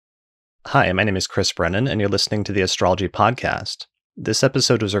Hi, my name is Chris Brennan, and you're listening to the Astrology Podcast. This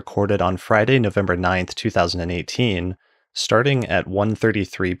episode was recorded on Friday, November 9th, 2018, starting at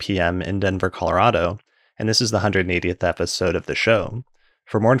 1:33 p.m. in Denver, Colorado, and this is the 180th episode of the show.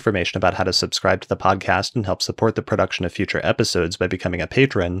 For more information about how to subscribe to the podcast and help support the production of future episodes by becoming a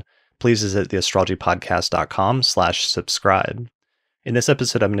patron, please visit theastrologypodcast.com/subscribe. In this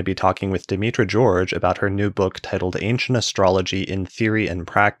episode, I'm going to be talking with Demetra George about her new book titled Ancient Astrology in Theory and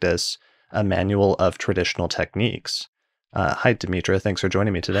Practice, a Manual of Traditional Techniques. Hi, Demetra. Thanks for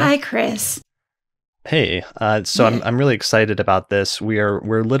joining me today. Hi, Chris. Hey, I'm really excited about this.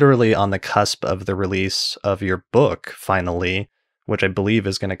 We're literally on the cusp of the release of your book finally, which I believe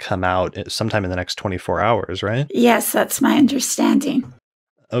is going to come out sometime in the next 24 hours, right? Yes, that's my understanding.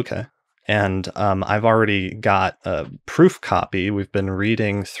 Okay. And I've already got a proof copy. We've been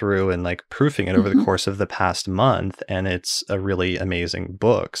reading through and proofing it over the course of the past month, and it's a really amazing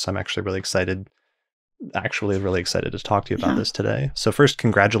book. So I'm actually really excited to talk to you about this today. So first,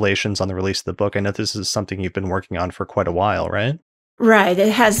 congratulations on the release of the book. I know this is something you've been working on for quite a while, right? Right.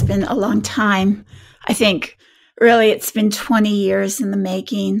 It has been a long time. I think really it's been 20 years in the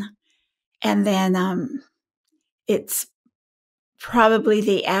making. And then it's probably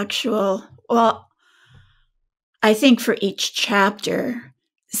the actual, I think for each chapter,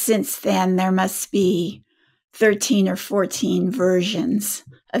 since then, there must be 13 or 14 versions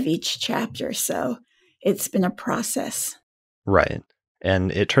of each chapter. So it's been a process. Right.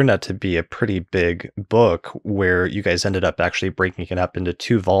 And it turned out to be a pretty big book where you guys ended up actually breaking it up into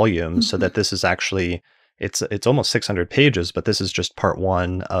 2 volumes so that this is actually, it's almost 600 pages, but this is just part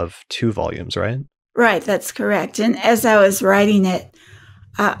 1 of 2 volumes, right? Right, that's correct. And as I was writing it,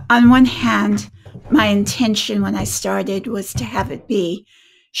 on one hand, my intention when I started was to have it be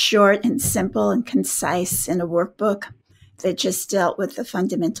short and simple and concise in a workbook that just dealt with the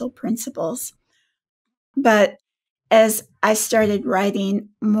fundamental principles. But as I started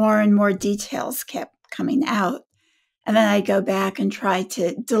writing, more and more details kept coming out. And then I go back and try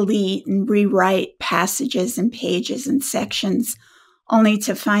to delete and rewrite passages and pages and sections, only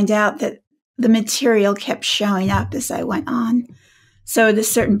to find out that the material kept showing up as I went on. So at a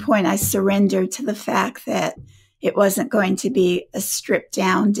certain point, I surrendered to the fact that it wasn't going to be a stripped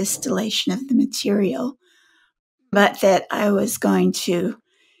down distillation of the material, but that I was going to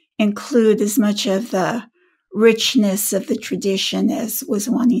include as much of the richness of the tradition as was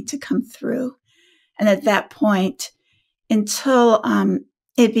wanting to come through. And at that point, until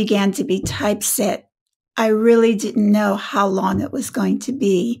it began to be typeset, I really didn't know how long it was going to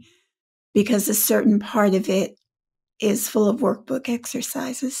be, because a certain part of it is full of workbook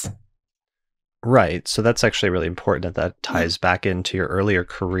exercises. Right. So that's actually really important that ties back into your earlier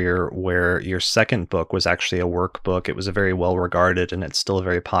career where your second book was actually a workbook. It was a very well regarded and it's still a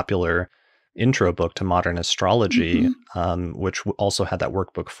very popular intro book to modern astrology, which also had that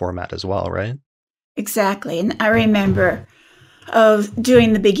workbook format as well, right? Exactly. And I remember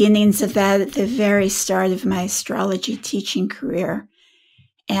doing the beginnings of that at the very start of my astrology teaching career,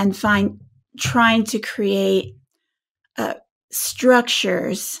 and trying to create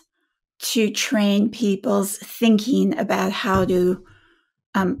structures to train people's thinking about how to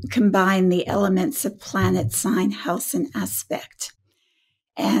combine the elements of planet, sign, house, and aspect.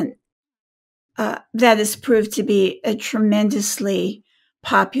 And that has proved to be a tremendously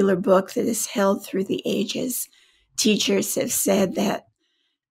popular book that is held through the ages. Teachers have said that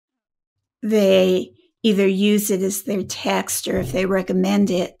they either use it as their text, or if they recommend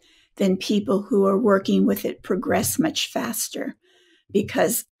it, then people who are working with it progress much faster,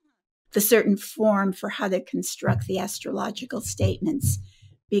 because the certain form for how to construct the astrological statements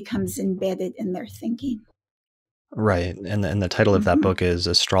becomes embedded in their thinking. Right. And the title of that book is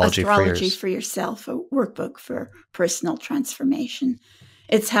Astrology for Yourself, a workbook for personal transformation.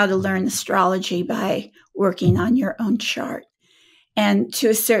 It's how to learn astrology by working on your own chart. And to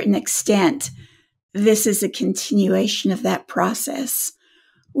a certain extent, this is a continuation of that process,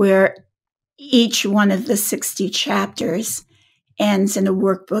 where each one of the 60 chapters ends in a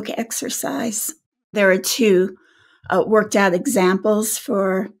workbook exercise. There are 2 worked out examples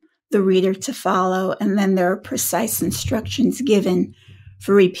for the reader to follow, and then there are precise instructions given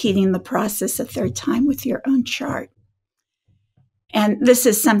for repeating the process a 3rd time with your own chart. And this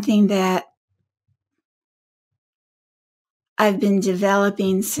is something that I've been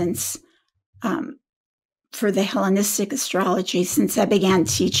developing since for the Hellenistic astrology, since I began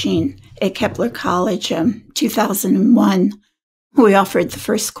teaching at Kepler College 2001. We offered the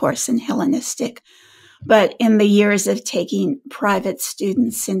first course in Hellenistic. But in the years of taking private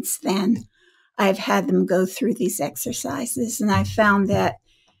students since then, I've had them go through these exercises. And I found that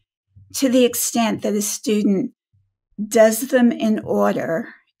to the extent that a student does them in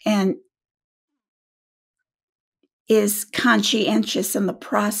order and is conscientious in the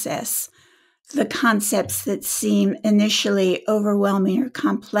process, the concepts that seem initially overwhelming or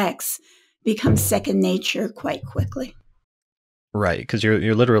complex become second nature quite quickly. Right, because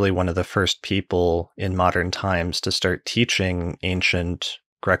you're literally one of the first people in modern times to start teaching ancient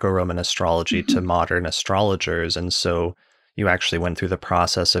Greco-Roman astrology to modern astrologers, and so you actually went through the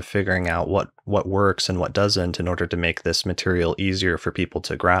process of figuring out what works and what doesn't in order to make this material easier for people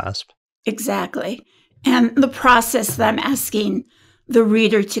to grasp. Exactly. And the process that I'm asking the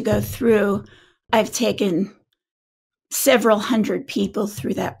reader to go through, I've taken several hundred people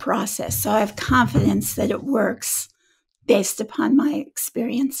through that process, so I have confidence that it works based upon my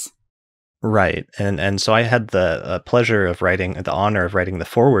experience. Right. And so I had the pleasure of the honor of writing the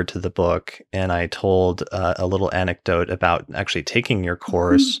foreword to the book, and I told a little anecdote about actually taking your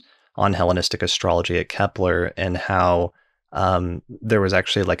course on Hellenistic astrology at Kepler, and how there was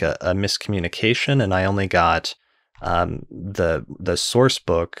actually like a miscommunication, and I only got the source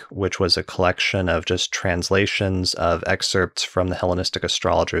book, which was a collection of just translations of excerpts from the Hellenistic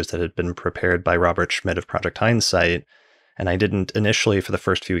astrologers that had been prepared by Robert Schmidt of Project Hindsight. And I didn't initially, for the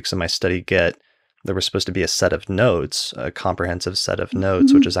first few weeks of my study, there was supposed to be a set of notes, a comprehensive set of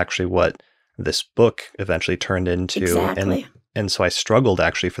notes, which is actually what this book eventually turned into. Exactly. And so I struggled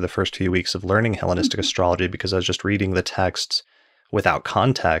actually for the first few weeks of learning Hellenistic astrology, because I was just reading the texts without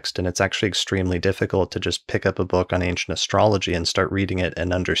context. And it's actually extremely difficult to just pick up a book on ancient astrology and start reading it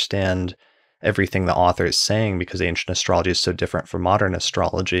and understand everything the author is saying, because ancient astrology is so different from modern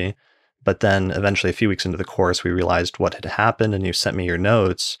astrology. But then eventually, a few weeks into the course, we realized what had happened, and you sent me your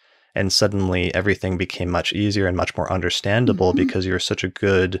notes, and suddenly everything became much easier and much more understandable, because you're such a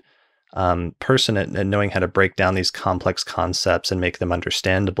good person at knowing how to break down these complex concepts and make them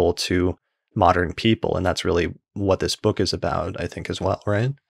understandable to modern people. And that's really what this book is about, I think, as well,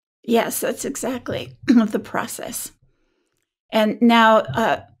 right? Yes, that's exactly the process. And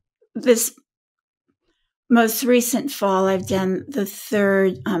now this most recent fall, I've done the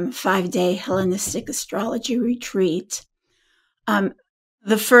third 5-day Hellenistic astrology retreat.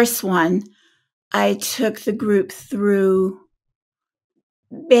 The first one, I took the group through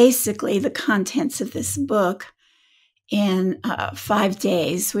basically the contents of this book in 5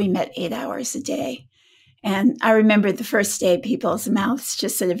 days. We met 8 hours a day. And I remember the first day, people's mouths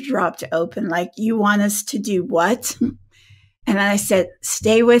just sort of dropped open, like, you want us to do what? And I said,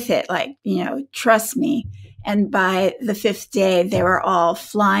 stay with it, like, trust me. And by the 5th day, they were all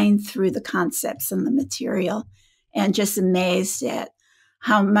flying through the concepts and the material and just amazed at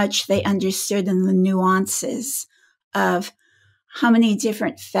how much they understood and the nuances of how many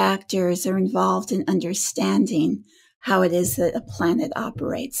different factors are involved in understanding how it is that a planet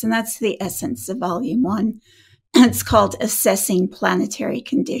operates. And that's the essence of Volume 1. It's called Assessing Planetary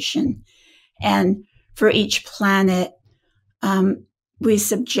Condition. And for each planet, we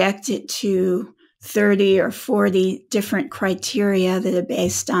subject it to 30 or 40 different criteria that are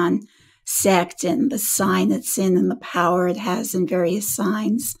based on sect and the sign it's in and the power it has in various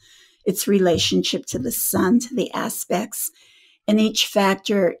signs, its relationship to the sun, to the aspects. And each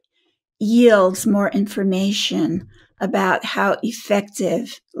factor yields more information about how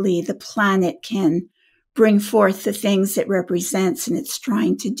effectively the planet can bring forth the things it represents and it's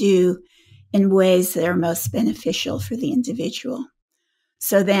trying to do in ways that are most beneficial for the individual.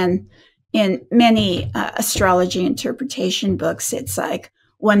 So then in many astrology interpretation books, it's like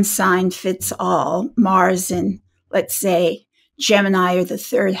one sign fits all. Mars in, let's say, Gemini or the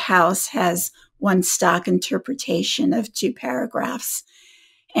 3rd house has one stock interpretation of 2 paragraphs.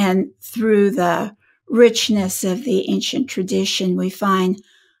 And through the richness of the ancient tradition, we find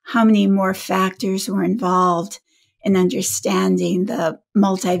how many more factors were involved in understanding the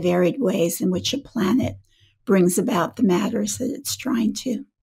multivariate ways in which a planet brings about the matters that it's trying to.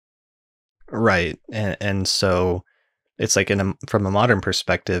 Right. And so it's like from a modern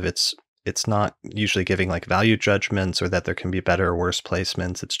perspective, it's not usually giving like value judgments or that there can be better or worse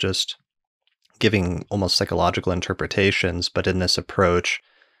placements. It's just giving almost psychological interpretations. But in this approach,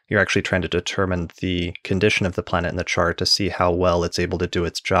 you're actually trying to determine the condition of the planet in the chart to see how well it's able to do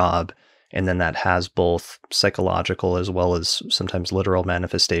its job. And then that has both psychological as well as sometimes literal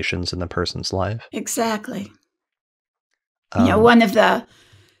manifestations in the person's life. Exactly. One of the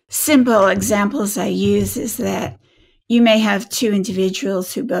simple examples I use is that you may have 2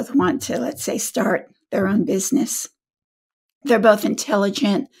 individuals who both want to, let's say, start their own business. They're both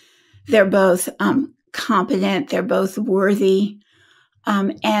intelligent. They're both competent. They're both worthy.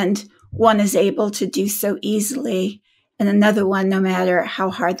 And one is able to do so easily, And another one, no matter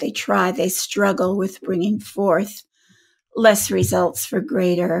how hard they try, they struggle with bringing forth less results from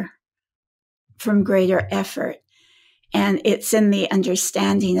greater effort. And it's in the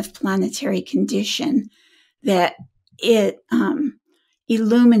understanding of planetary condition that it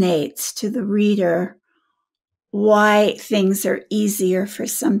illuminates to the reader why things are easier for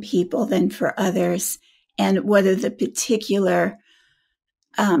some people than for others, and what are the particular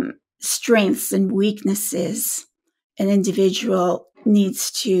strengths and weaknesses an individual needs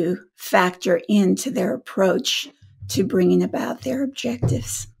to factor into their approach to bringing about their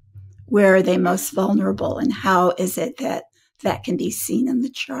objectives. Where are they most vulnerable, and how is it that that can be seen in the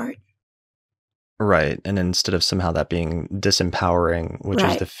chart? Right. And instead of somehow that being disempowering, which is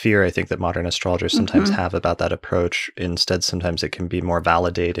Right. the fear I think that modern astrologers sometimes have about that approach, instead, sometimes it can be more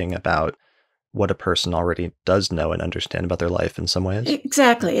validating about what a person already does know and understand about their life in some ways.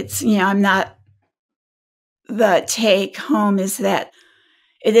 Exactly. It's, I'm not, the take home is that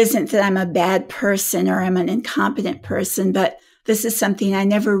it isn't that I'm a bad person or I'm an incompetent person, but this is something I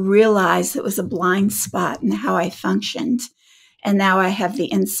never realized that was a blind spot in how I functioned. And now I have the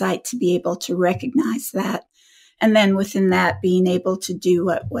insight to be able to recognize that. And then within that, being able to do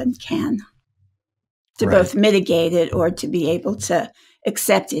what one can to both mitigate it or to be able to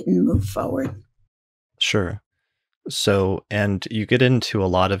accept it and move forward. Sure. So, and you get into a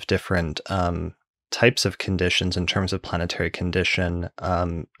lot of different types of conditions in terms of planetary condition. I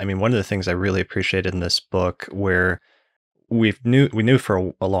mean, one of the things I really appreciated in this book, where we knew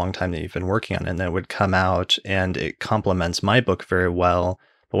for a long time that you've been working on it, and that it would come out, and it complements my book very well.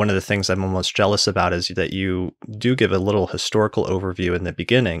 But one of the things I'm almost jealous about is that you do give a little historical overview in the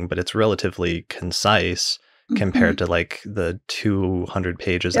beginning, but it's relatively concise compared to like the 200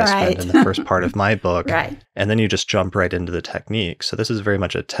 pages I spent in the first part of my book. Right. And then you just jump right into the technique. So this is very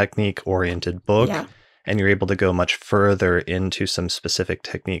much a technique-oriented book. Yeah. And you're able to go much further into some specific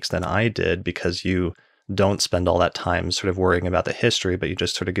techniques than I did, because you don't spend all that time sort of worrying about the history, but you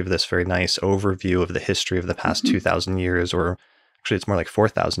just sort of give this very nice overview of the history of the past 2,000 years, or actually it's more like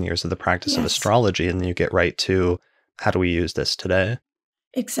 4,000 years of the practice of astrology. And then you get right to, how do we use this today?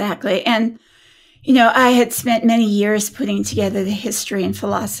 Exactly. And, I had spent many years putting together the history and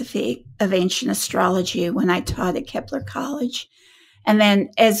philosophy of ancient astrology when I taught at Kepler College. And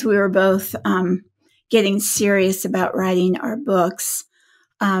then as we were both getting serious about writing our books,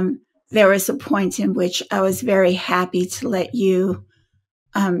 there was a point in which I was very happy to let you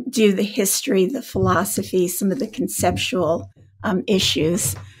do the history, the philosophy, some of the conceptual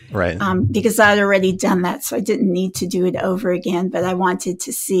issues. Right. Because I'd already done that, so I didn't need to do it over again. But I wanted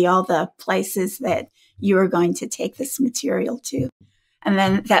to see all the places that you were going to take this material to. And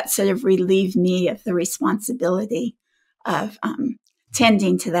then that sort of relieved me of the responsibility of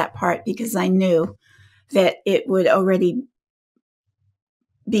tending to that part, because I knew that it would already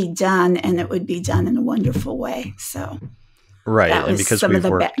be done, and it would be done in a wonderful way. So right. that was and because some of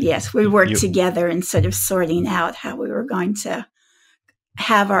we've the we worked together in sort of sorting out how we were going to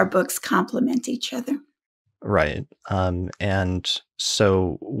have our books complement each other. Right. And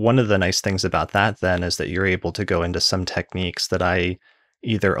so one of the nice things about that then is that you're able to go into some techniques that I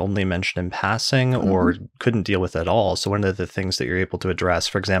either only mentioned in passing or couldn't deal with at all. So one of the things that you're able to address,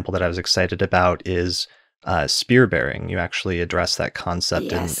 for example, that I was excited about is spear bearing. You actually address that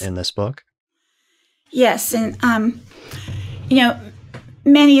concept in this book. Yes. And,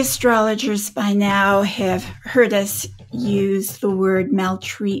 many astrologers by now have heard us use the word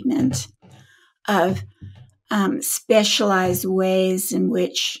maltreatment of specialized ways in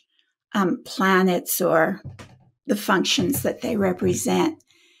which planets or the functions that they represent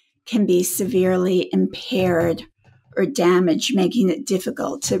can be severely impaired or damaged, making it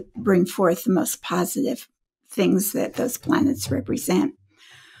difficult to bring forth the most positive things that those planets represent.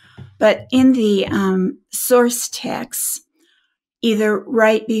 But in the source texts, either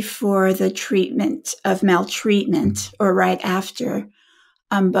right before the treatment of maltreatment or right after,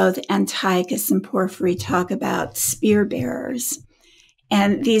 both Antiochus and Porphyry talk about spear bearers.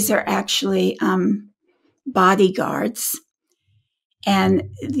 And these are actually bodyguards. And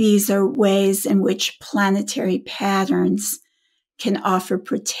these are ways in which planetary patterns can offer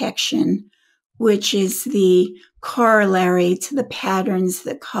protection, which is the corollary to the patterns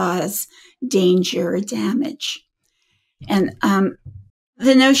that cause danger or damage. And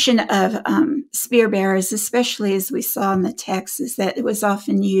the notion of spear bearers, especially as we saw in the text, is that it was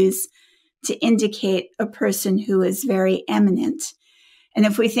often used to indicate a person who is very eminent. And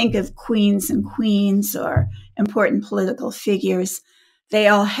if we think of queens and queens or important political figures, they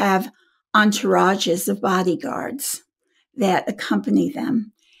all have entourages of bodyguards that accompany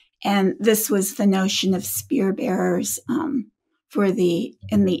them. And this was the notion of spear bearers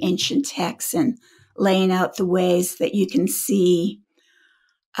in the ancient texts, and laying out the ways that you can see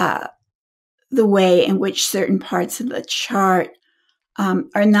the way in which certain parts of the chart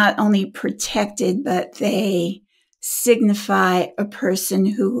are not only protected, but they signify a person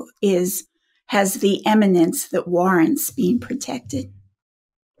who has the eminence that warrants being protected.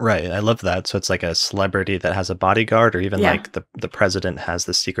 Right. I love that. So it's like a celebrity that has a bodyguard, or even like the president has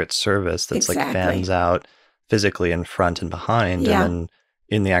the Secret Service that's like fans out physically in front and behind. And then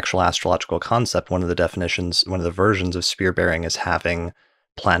in the actual astrological concept, one of the versions of spear bearing is having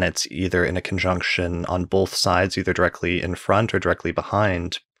planets either in a conjunction on both sides, either directly in front or directly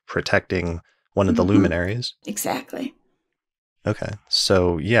behind, protecting one of the luminaries. Exactly. Okay.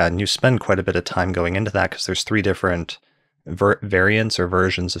 So yeah, and you spend quite a bit of time going into that because there's 3 different variants or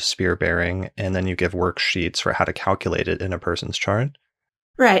versions of spear bearing, and then you give worksheets for how to calculate it in a person's chart.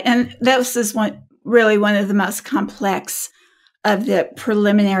 Right. And this is really one of the most complex of the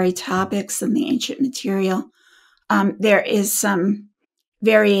preliminary topics in the ancient material. There is some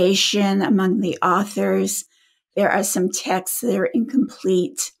variation among the authors. There are some texts that are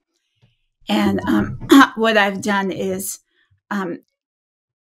incomplete. And what I've done is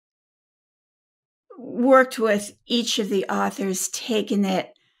worked with each of the authors, taken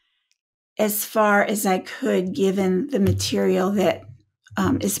it as far as I could given the material that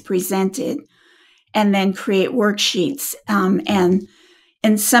is presented, and then create worksheets. And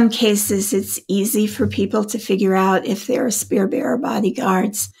in some cases, it's easy for people to figure out if there are spear bearer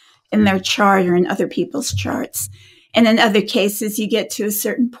bodyguards in their chart or in other people's charts. And in other cases, you get to a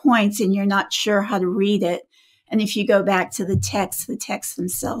certain point and you're not sure how to read it. And if you go back to the texts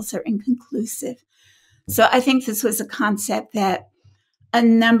themselves are inconclusive. So I think this was a concept that a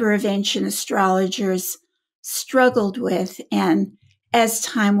number of ancient astrologers struggled with. And as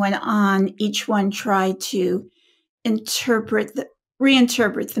time went on, each one tried to reinterpret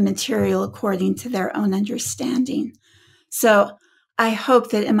the material according to their own understanding. So I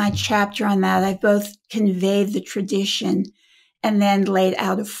hope that in my chapter on that, I both conveyed the tradition and then laid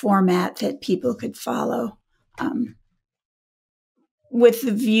out a format that people could follow, with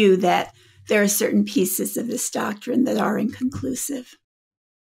the view that there are certain pieces of this doctrine that are inconclusive.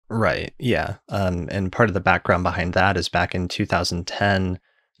 Right. Yeah. And part of the background behind that is back in 2010,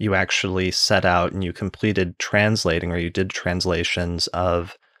 you actually set out and you completed translating, or you did translations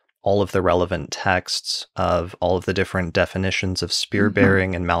of all of the relevant texts of all of the different definitions of spear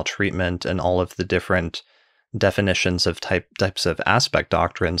bearing and maltreatment, and all of the different definitions of types of aspect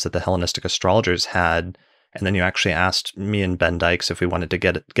doctrines that the Hellenistic astrologers had. And then you actually asked me and Ben Dykes if we wanted to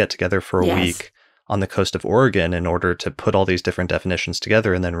get together for a week on the coast of Oregon in order to put all these different definitions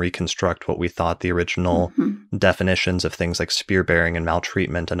together and then reconstruct what we thought the original definitions of things like spear bearing and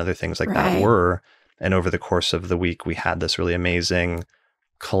maltreatment and other things like that were. And over the course of the week, we had this really amazing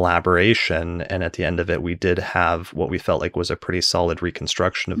collaboration. And at the end of it, we did have what we felt like was a pretty solid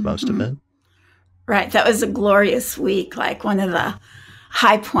reconstruction of most of it. Right. That was a glorious week, like one of the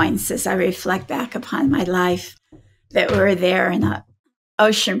high points as I reflect back upon my life, that we were there in a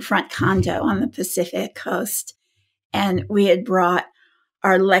oceanfront condo on the Pacific coast. And we had brought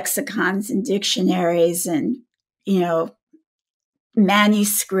our lexicons and dictionaries and,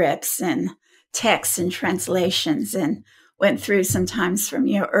 manuscripts and texts and translations, and went through sometimes from,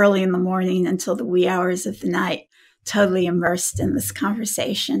 early in the morning until the wee hours of the night, totally immersed in this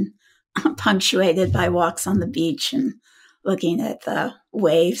conversation, punctuated by walks on the beach and looking at the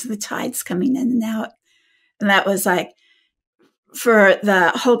waves, the tides coming in and out. And that was like, for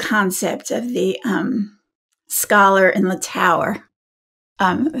the whole concept of the scholar in the tower,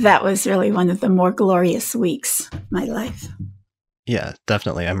 that was really one of the more glorious weeks of my life. Yeah,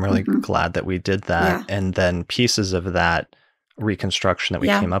 definitely. I'm really glad that we did that. Yeah. And then pieces of that reconstruction that we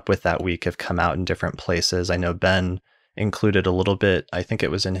came up with that week have come out in different places. I know Ben included a little bit, I think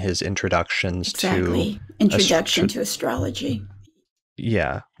it was in his introductions to Introduction to Astrology.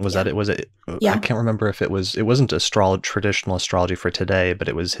 Yeah. That it? Was it? Yeah. I can't remember if it wasn't traditional astrology for today, but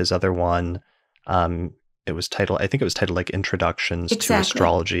it was his other one. It was titled like Introductions to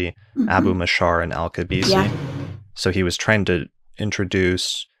Astrology, Abu Mashar and Al-Kabisi. Yeah. So he was trying to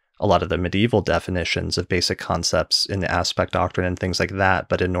introduce a lot of the medieval definitions of basic concepts in the aspect doctrine and things like that.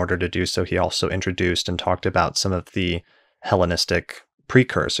 But in order to do so, he also introduced and talked about some of the Hellenistic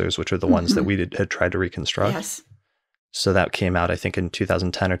precursors, which are the ones that we had tried to reconstruct. Yes. So that came out, I think, in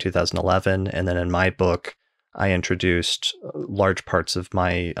 2010 or 2011. And then in my book, I introduced large parts of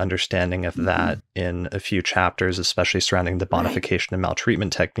my understanding of that in a few chapters, especially surrounding the bonification and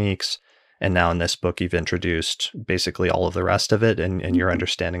maltreatment techniques. And now in this book, you've introduced basically all of the rest of it and your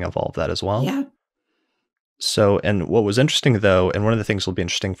understanding of all of that as well. Yeah. So, and what was interesting though, and one of the things will be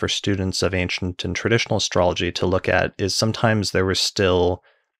interesting for students of ancient and traditional astrology to look at is sometimes there were still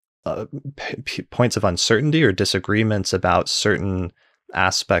points of uncertainty or disagreements about certain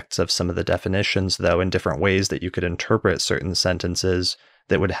aspects of some of the definitions, though, in different ways that you could interpret certain sentences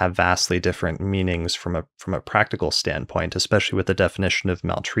that would have vastly different meanings from a practical standpoint, especially with the definition of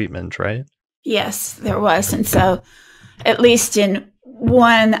maltreatment, right? Yes, there was. And so, at least in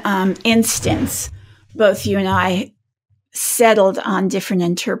one instance, both you and I settled on different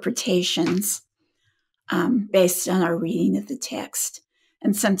interpretations based on our reading of the text.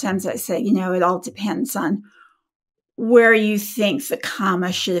 And sometimes I say, it all depends on where you think the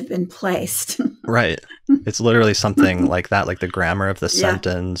comma should have been placed. Right. It's literally something like that, like the grammar of the Yeah.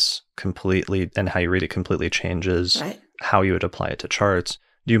 sentence completely and how you read it completely changes Right. how you would apply it to charts.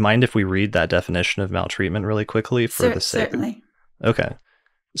 Do you mind if we read that definition of maltreatment really quickly for the sake of... Certainly. Okay.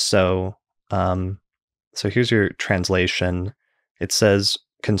 So, so here's your translation. It says,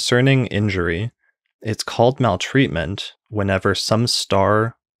 concerning injury, it's called maltreatment whenever some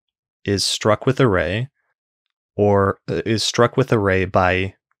star is struck with a ray or is struck with a ray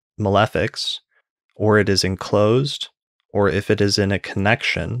by malefics, or it is enclosed, or if it is in a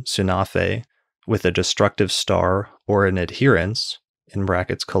connection, synafe, with a destructive star or an adherence, in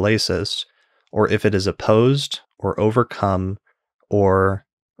brackets collasis, or if it is opposed or overcome or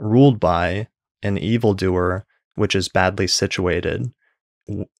ruled by an evildoer which is badly situated,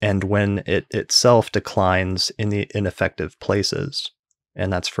 and when it itself declines in the ineffective places.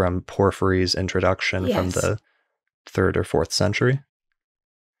 And that's from Porphyry's introduction from Yes. the 3rd or 4th century.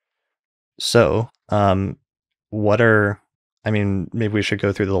 So, maybe we should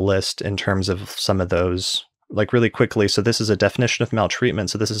go through the list in terms of some of those, like really quickly. So this is a definition of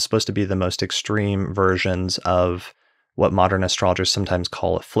maltreatment. So this is supposed to be the most extreme versions of what modern astrologers sometimes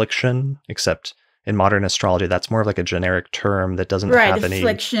call affliction, except in modern astrology, that's more of like a generic term that doesn't have any...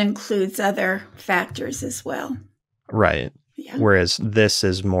 Affliction includes other factors as well. Right. Yeah. Whereas this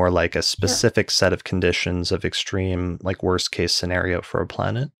is more like a specific set of conditions of extreme, like worst case scenario for a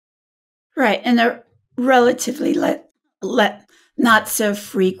planet. Right. And they're relatively not so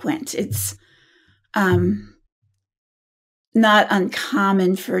frequent. It's not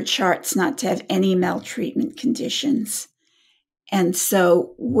uncommon for charts not to have any maltreatment conditions. And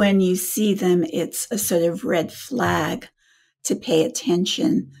so when you see them, it's a sort of red flag to pay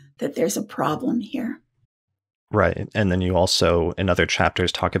attention that there's a problem here. Right. And then you also, in other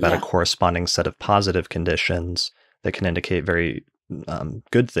chapters, talk about Yeah. a corresponding set of positive conditions that can indicate very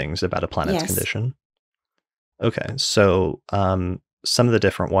good things about a planet's Yes. condition. Okay. So some of the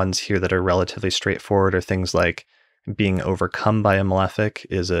different ones here that are relatively straightforward are things like being overcome by a malefic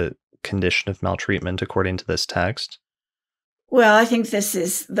is a condition of maltreatment according to this text. Well, I think this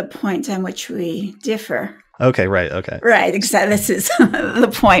is the point on which we differ. Okay, right, okay. Right, exactly. This is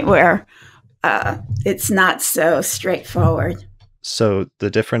the point where it's not so straightforward. So the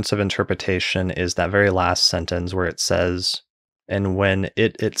difference of interpretation is that very last sentence where it says, and when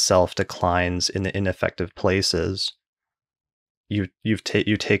it itself declines in the ineffective places, you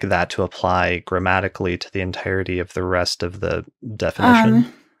take that to apply grammatically to the entirety of the rest of the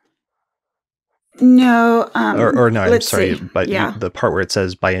definition? No. Or no, I'm sorry, see. but Yeah. the part where it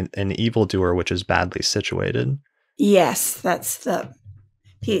says by an evildoer which is badly situated. Yes, that's the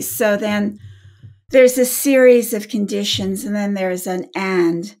piece. So then there's a series of conditions, and then there's an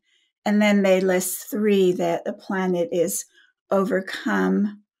and then they list 3 that the planet is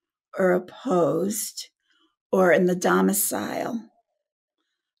overcome or opposed or in the domicile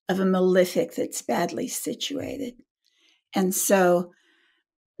of a malefic that's badly situated. And so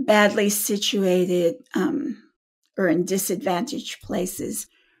badly situated or in disadvantaged places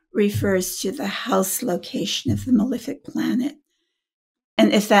refers to the house location of the malefic planet.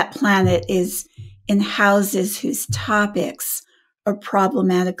 And if that planet is in houses whose topics are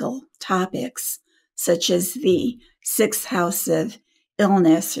problematical topics, such as the 6th house of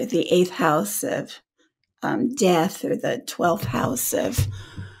illness or the 8th house of death or the 12th house of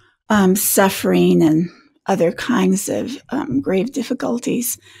suffering and other kinds of grave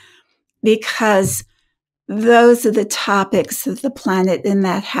difficulties, because those are the topics that the planet in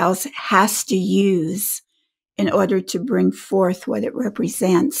that house has to use in order to bring forth what it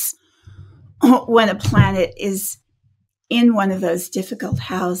represents. When a planet is in one of those difficult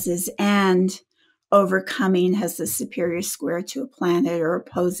houses and overcoming has the superior square to a planet or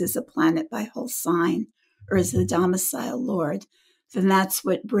opposes a planet by whole sign or is the domicile lord, then that's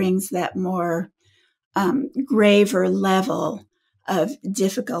what brings that more graver level of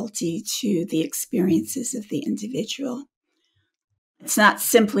difficulty to the experiences of the individual. It's not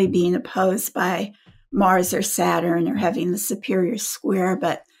simply being opposed by Mars or Saturn or having the superior square,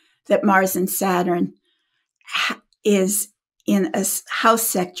 but that Mars and Saturn is in a house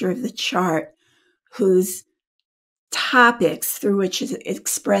sector of the chart whose topics through which it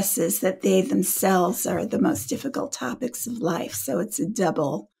expresses that they themselves are the most difficult topics of life. So it's a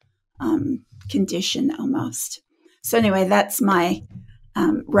double condition almost. So anyway, that's my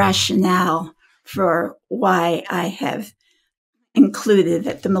rationale for why I have included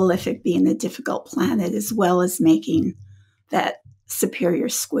that the malefic being a difficult planet as well as making that superior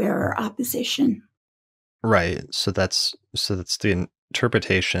square or opposition. Right. So that's the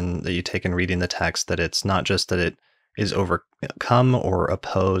interpretation that you take in reading the text, that it's not just that it is overcome or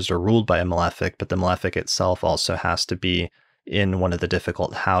opposed or ruled by a malefic, but the malefic itself also has to be in one of the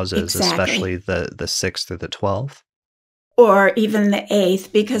difficult houses, especially the 6th or the 12th. Or even the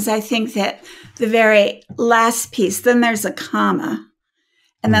 8th, because I think that the very last piece, then there's a comma,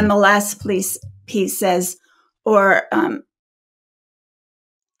 and then the last piece says, or, and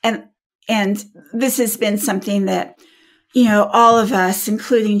this has been something that, all of us,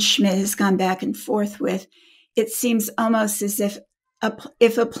 including Schmidt, has gone back and forth with. It seems almost as if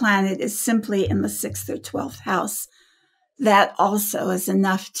a planet is simply in the 6th or 12th house, that also is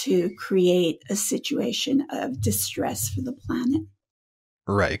enough to create a situation of distress for the planet.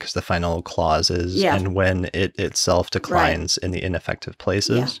 Right, because the final clause is, and when it itself declines in the ineffective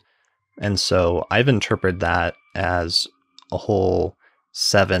places. Yeah. And so I've interpreted that as a whole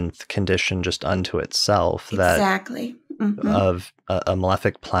 7th condition just unto itself. Exactly. Of a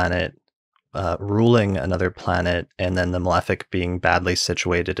malefic planet ruling another planet, and then the malefic being badly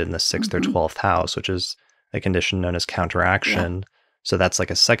situated in the 6th or 12th house, which is a condition known as counteraction. Yeah. So that's like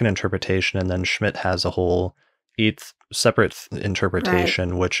a second interpretation. And then Schmidt has a whole 8th separate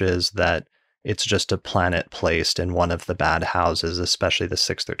interpretation, which is that it's just a planet placed in one of the bad houses, especially the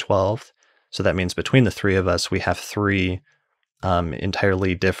 6th or 12th. So that means between the three of us, we have 3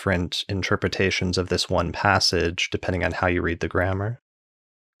 entirely different interpretations of this one passage, depending on how you read the grammar.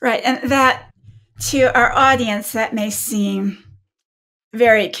 Right. And that, to our audience, that may seem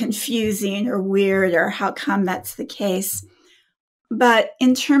very confusing or weird, or how come that's the case. But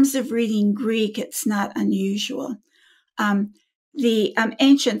in terms of reading Greek, it's not unusual. The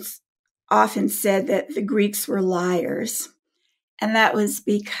ancients often said that the Greeks were liars. And that was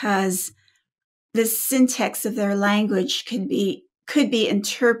because the syntax of their language could be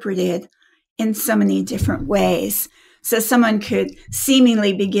interpreted in so many different ways. So someone could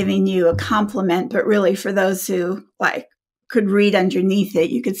seemingly be giving you a compliment, but really for those who could read underneath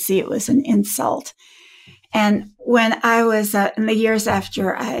it, you could see it was an insult. And when I was in the years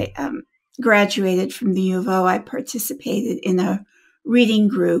after I graduated from the U of O, I participated in a reading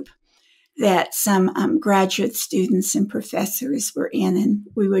group that some graduate students and professors were in, and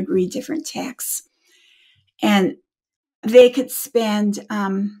we would read different texts. And they could spend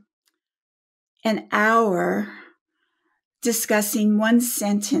an hour discussing one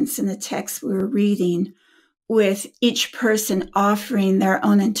sentence in the text we were reading, with each person offering their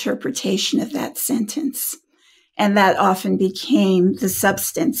own interpretation of that sentence. And that often became the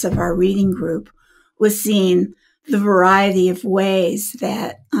substance of our reading group, was seeing the variety of ways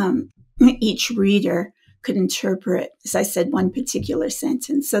that each reader could interpret, as I said, one particular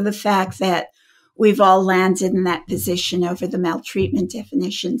sentence. So the fact that we've all landed in that position over the maltreatment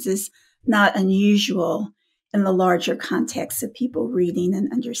definitions is not unusual in the larger context of people reading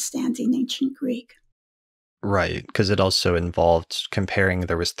and understanding ancient Greek. Right, because it also involved comparing,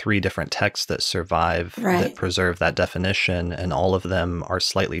 there was 3 different texts that survive, that preserve that definition, and all of them are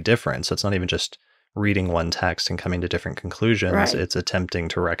slightly different. So it's not even just reading one text and coming to different conclusions. It's attempting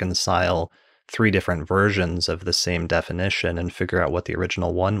to reconcile 3 different versions of the same definition and figure out what the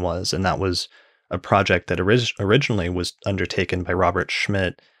original one was. And that was a project that originally was undertaken by Robert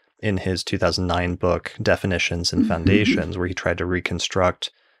Schmidt in his 2009 book, Definitions and Foundations, where he tried to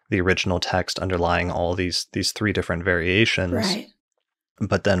reconstruct the original text underlying all these 3 different variations. Right.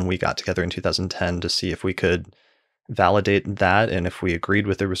 But then we got together in 2010 to see if we could validate that, and if we agreed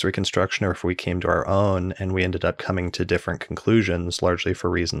with this reconstruction, or if we came to our own, and we ended up coming to different conclusions, largely for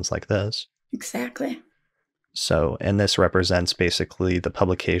reasons like this. Exactly. So, and this represents basically the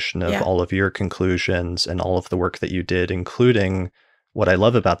publication of all of your conclusions and all of the work that you did, including, what I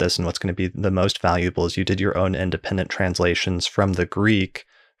love about this and what's going to be the most valuable is you did your own independent translations from the Greek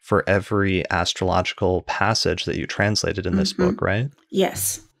for every astrological passage that you translated in this book, right?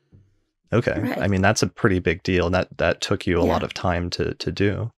 Yes. Okay. Right. I mean, that's a pretty big deal. And that took you a lot of time to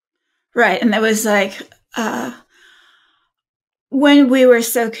do. Right. And there was when we were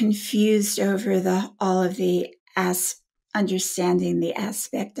so confused over all of the understanding the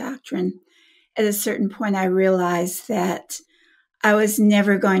aspect doctrine, at a certain point I realized that I was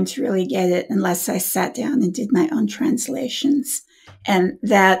never going to really get it unless I sat down and did my own translations. And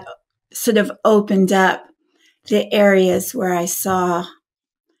that sort of opened up the areas where I saw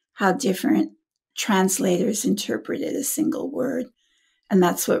how different translators interpreted a single word. And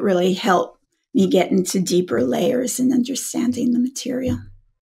that's what really helped me get into deeper layers in understanding the material.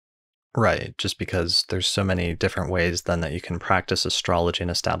 Right, just because there's so many different ways then that you can practice astrology and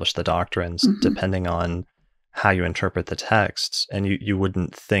establish the doctrines depending on how you interpret the texts. And you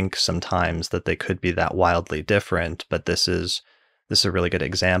wouldn't think sometimes that they could be that wildly different, but this is a really good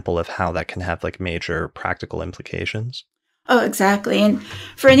example of how that can have like major practical implications. Oh, exactly. And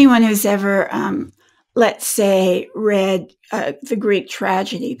for anyone who's ever, let's say, read the Greek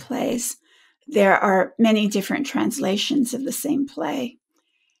tragedy plays, there are many different translations of the same play.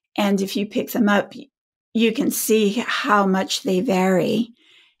 And if you pick them up, you can see how much they vary.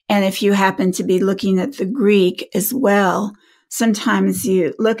 And if you happen to be looking at the Greek as well, sometimes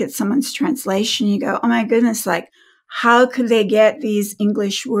you look at someone's translation, you go, oh my goodness, like, how could they get these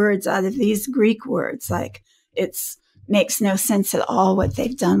English words out of these Greek words? Like, it's makes no sense at all what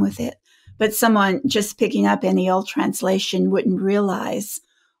they've done with it. But someone just picking up any old translation wouldn't realize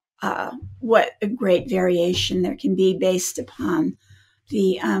what a great variation there can be based upon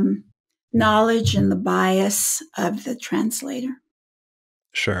the knowledge and the bias of the translator.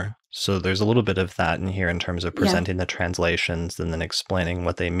 Sure. So there's a little bit of that in here in terms of presenting the translations and then explaining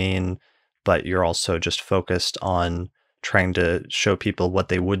what they mean, but you're also just focused on trying to show people what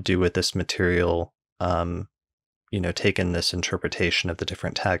they would do with this material, taken this interpretation of the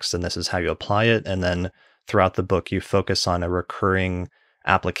different texts, and this is how you apply it. And then throughout the book, you focus on a recurring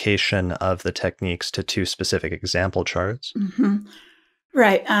application of the techniques to two specific example charts.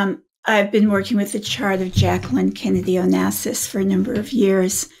 Right. I've been working with the chart of Jacqueline Kennedy Onassis for a number of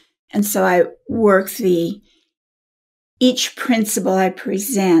years. And so I work each principle I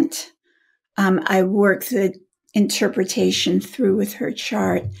present, I work the interpretation through with her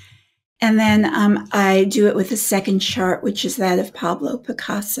chart. And then I do it with a second chart, which is that of Pablo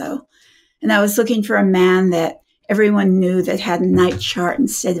Picasso. And I was looking for a man that everyone knew that had a night chart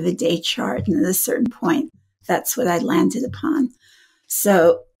instead of a day chart. And at a certain point, that's what I landed upon.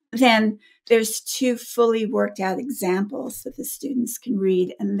 So then there's two fully worked out examples that the students can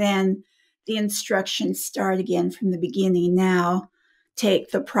read. And then the instructions start again from the beginning. Now take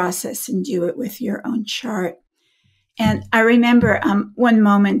the process and do it with your own chart. And I remember one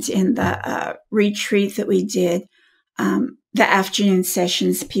moment in the retreat that we did, the afternoon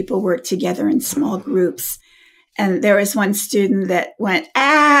sessions, people worked together in small groups. And there was one student that went,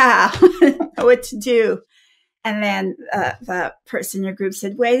 I don't know what to do. And then the person in your group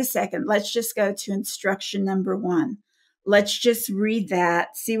said, wait a second, let's just go to instruction number 1. Let's just read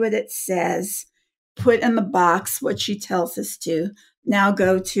that, see what it says, put in the box what she tells us to. Now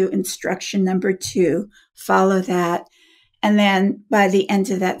go to instruction number 2, follow that. And then by the end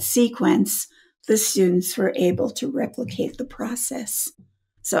of that sequence, the students were able to replicate the process.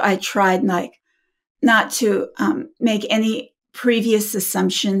 So I tried not to make any previous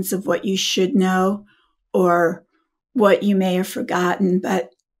assumptions of what you should know or what you may have forgotten, but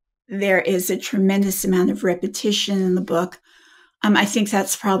there is a tremendous amount of repetition in the book. I think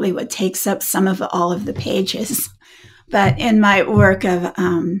that's probably what takes up all of the pages. But in my work of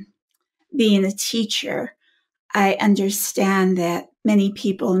being a teacher, I understand that many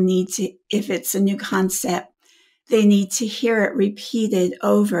people need to, if it's a new concept, they need to hear it repeated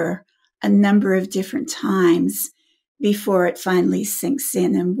over a number of different times before it finally sinks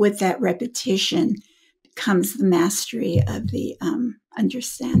in. And with that repetition comes the mastery of the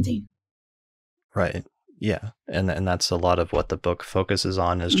understanding. Right. Yeah. And that's a lot of what the book focuses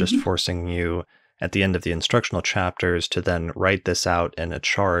on, is just forcing you at the end of the instructional chapters to then write this out in a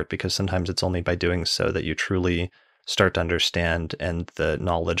chart, because sometimes it's only by doing so that you truly start to understand and the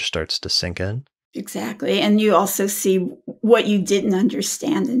knowledge starts to sink in. Exactly. And you also see what you didn't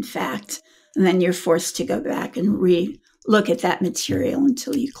understand, in fact, and then you're forced to go back and look at that material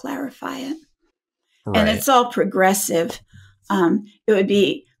until you clarify it. Right. And it's all progressive. It would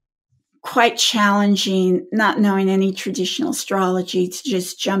be quite challenging, not knowing any traditional astrology, to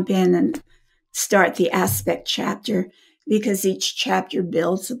just jump in and start the aspect chapter, because each chapter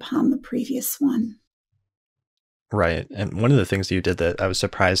builds upon the previous one. Right. And one of the things you did that I was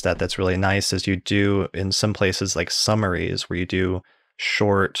surprised at that's really nice is you do in some places like summaries, where you do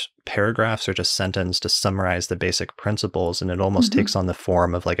short paragraphs or just sentence to summarize the basic principles. And it almost takes on the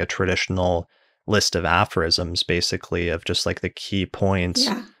form of like a traditional list of aphorisms, basically, of just like the key points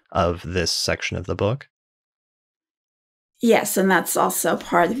Yeah. of this section of the book. Yes, and that's also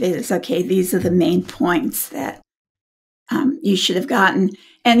part of it is, okay, these are the main points that you should have gotten.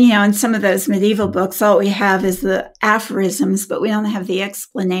 And, in some of those medieval books, all we have is the aphorisms, but we don't have the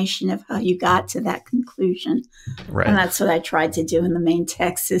explanation of how you got to that conclusion. Right. And that's what I tried to do in the main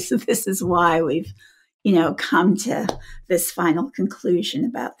text is this is why we've, come to this final conclusion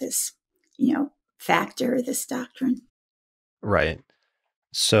about this, factor, this doctrine. Right.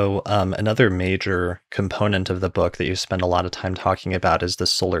 So, another major component of the book that you spend a lot of time talking about is the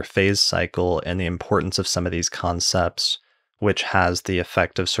solar phase cycle and the importance of some of these concepts, which has the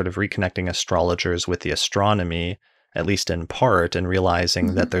effect of sort of reconnecting astrologers with the astronomy, at least in part, and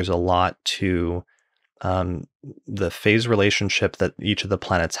realizing that there's a lot to the phase relationship that each of the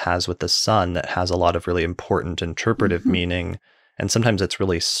planets has with the sun that has a lot of really important interpretive meaning. And sometimes it's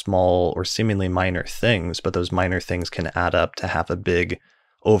really small or seemingly minor things, but those minor things can add up to have a big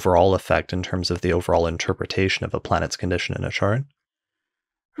overall effect in terms of the overall interpretation of a planet's condition in a chart.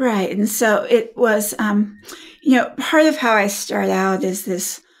 Right. And so it was, part of how I start out is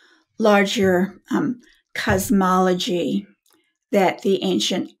this larger cosmology that the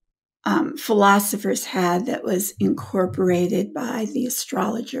ancient philosophers had that was incorporated by the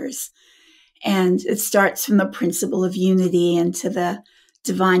astrologers. And it starts from the principle of unity into the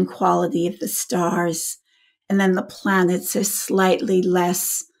divine quality of the stars. And then the planets are slightly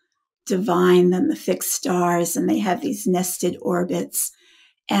less divine than the fixed stars, and they have these nested orbits.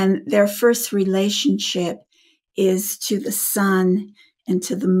 And their first relationship is to the sun and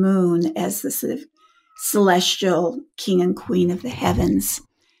to the moon as the sort of celestial king and queen of the heavens,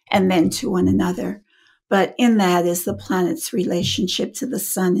 and then to one another. But in that is the planet's relationship to the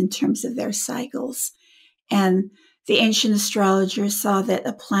sun in terms of their cycles. And the ancient astrologers saw that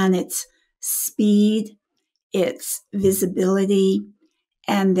a planet's speed, its visibility,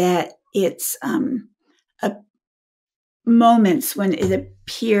 and that its moments when it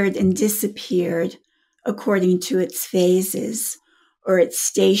appeared and disappeared according to its phases or its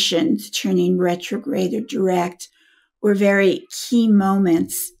stations, turning retrograde or direct, were very key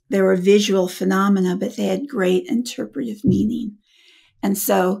moments. There were visual phenomena, but they had great interpretive meaning. And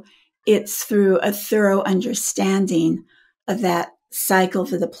so it's through a thorough understanding of that cycle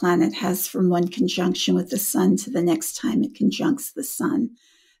that the planet has from one conjunction with the sun to the next time it conjuncts the sun,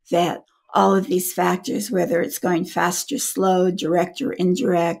 that all of these factors, whether it's going fast or slow, direct or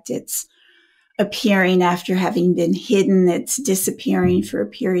indirect, it's appearing after having been hidden, it's disappearing for a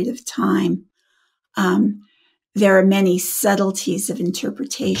period of time. There are many subtleties of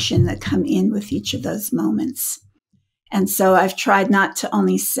interpretation that come in with each of those moments. And so I've tried not to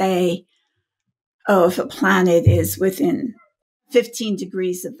only say, if a planet is within 15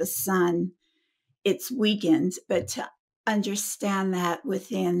 degrees of the sun, it's weakened, but to understand that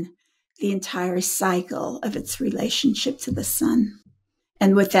within the entire cycle of its relationship to the sun.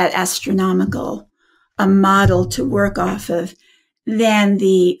 And with that astronomical, a model to work off of, then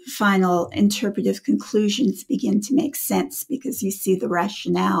the final interpretive conclusions begin to make sense because you see the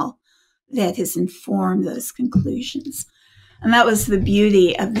rationale that has informed those conclusions. And that was the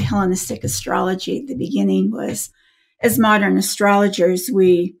beauty of the Hellenistic astrology at the beginning was, as modern astrologers,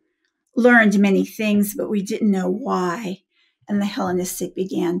 we learned many things, but we didn't know why. And the Hellenistic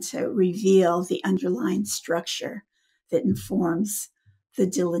began to reveal the underlying structure that informs the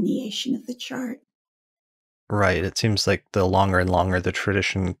delineation of the chart. Right. It seems like the longer and longer the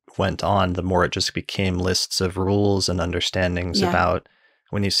tradition went on, the more it just became lists of rules and understandings about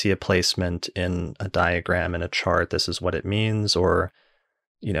when you see a placement in a diagram in a chart, this is what it means, or,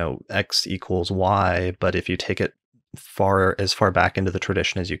 X equals Y. But if you take it as far back into the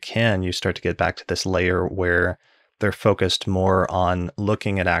tradition as you can, you start to get back to this layer where they're focused more on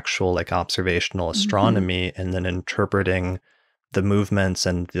looking at actual like observational astronomy and then interpreting the movements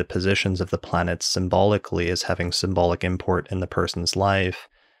and the positions of the planets symbolically as having symbolic import in the person's life.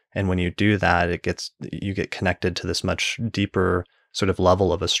 And when you do that, you get connected to this much deeper sort of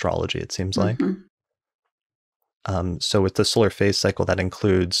level of astrology, it seems like. So with the solar phase cycle, that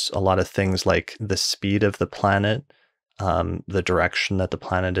includes a lot of things like the speed of the planet, the direction that the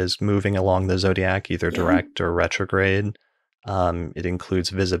planet is moving along the zodiac, either direct or retrograde. It includes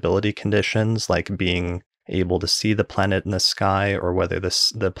visibility conditions like being able to see the planet in the sky, or whether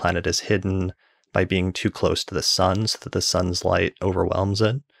the planet is hidden by being too close to the sun so that the sun's light overwhelms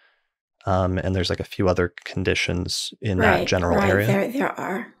it. And there's like a few other conditions in that general area. There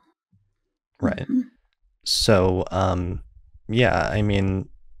are. Right. So, I mean,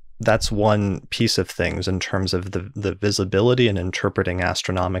 that's one piece of things in terms of the visibility and interpreting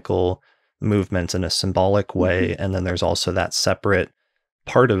astronomical movements in a symbolic way. And then there's also that separate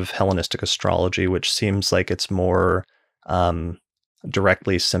part of Hellenistic astrology, which seems like it's more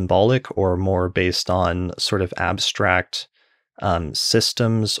directly symbolic or more based on sort of abstract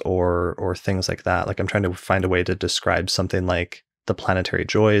systems or things like that. Like I'm trying to find a way to describe something like the planetary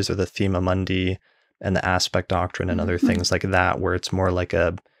joys or the thema mundi and the aspect doctrine and other things like that, where it's more like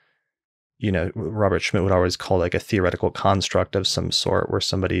a, Robert Schmidt would always call like a theoretical construct of some sort, where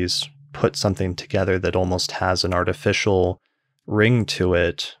somebody's put something together that almost has an artificial ring to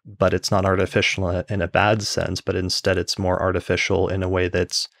it, but it's not artificial in a bad sense, but instead it's more artificial in a way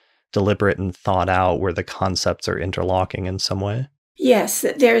that's deliberate and thought out, where the concepts are interlocking in some way. Yes,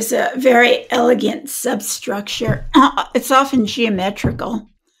 there's a very elegant substructure. It's often geometrical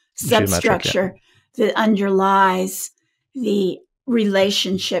substructure that underlies the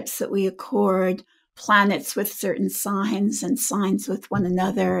relationships that we accord planets with certain signs and signs with one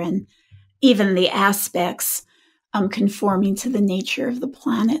another, and even the aspects conforming to the nature of the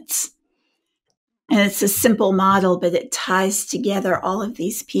planets. And it's a simple model, but it ties together all of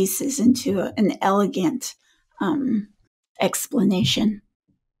these pieces into an elegant explanation.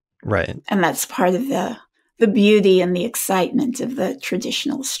 Right. And that's part of the beauty and the excitement of the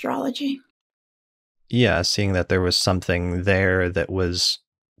traditional astrology. Yeah, seeing that there was something there that was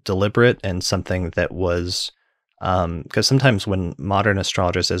deliberate and something that was, because sometimes when modern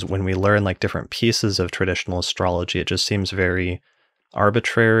astrologers says, when we learn like different pieces of traditional astrology, it just seems very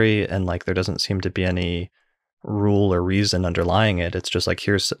arbitrary and like there doesn't seem to be any rule or reason underlying it. It's just like,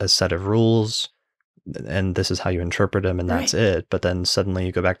 here's a set of rules and this is how you interpret them and that's it. But then suddenly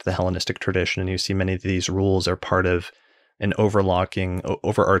you go back to the Hellenistic tradition and you see many of these rules are part of an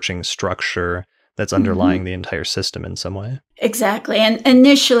overarching structure that's underlying the entire system in some way. Exactly. And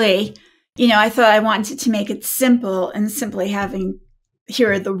initially, I thought I wanted to make it simple and simply having,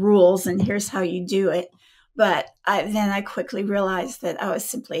 here are the rules and here's how you do it. But then I quickly realized that I was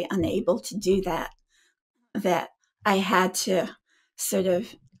simply unable to do that I had to sort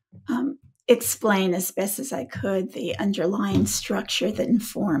of explain as best as I could the underlying structure that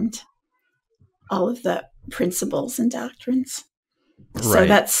informed all of the principles and doctrines. Right. So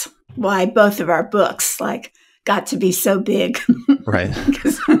that's why both of our books got to be so big. Right.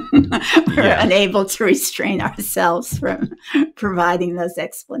 Because we're unable to restrain ourselves from providing those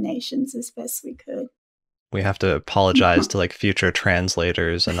explanations as best we could. We have to apologize to future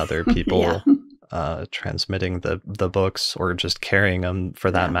translators and other people transmitting the books or just carrying them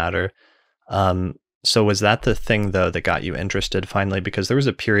for that matter. So was that the thing though that got you interested finally? Because there was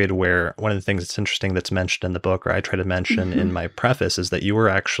a period where one of the things that's interesting that's mentioned in the book, or I try to mention in my preface, is that you were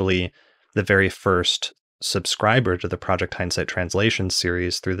actually the very first subscriber to the Project Hindsight Translation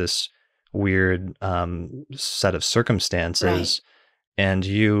series through this weird set of circumstances. Right. And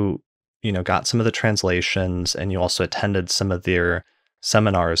you got some of the translations and you also attended some of their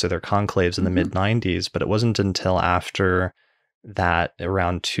seminars or their conclaves in the mid-90s, but it wasn't until after that,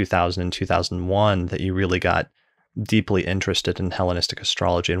 around 2000 and 2001, that you really got deeply interested in Hellenistic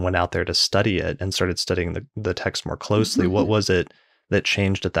astrology and went out there to study it and started studying the text more closely. What was it that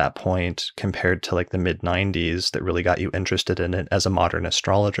changed at that point compared to the mid-90s that really got you interested in it as a modern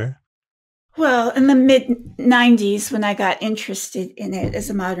astrologer? Well, in the mid-90s, when I got interested in it as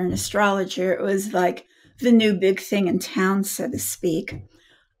a modern astrologer, it was like the new big thing in town, so to speak.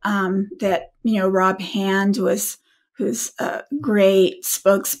 That, Rob Hand who's a great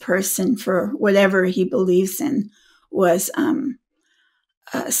spokesperson for whatever he believes in, was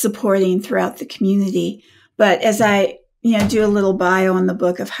supporting throughout the community. But as I, do a little bio in the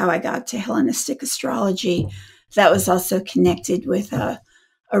book of how I got to Hellenistic astrology, that was also connected with a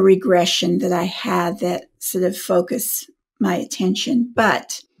regression that I had that sort of focused my attention.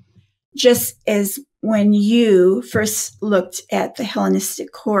 But just as when you first looked at the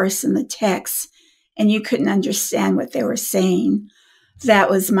Hellenistic course and the text, and you couldn't understand what they were saying, that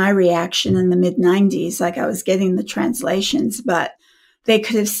was my reaction in the mid-90s. I was getting the translations, but they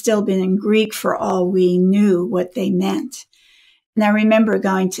could have still been in Greek for all we knew what they meant. And I remember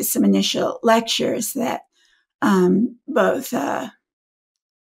going to some initial lectures that both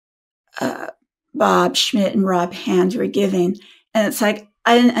Bob Schmidt and Rob Hand were giving. And it's I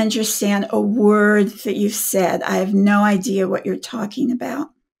didn't understand a word that you've said. I have no idea what you're talking about.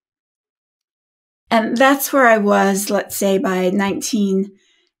 And that's where I was, let's say, by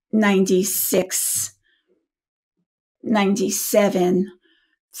 1996, 97,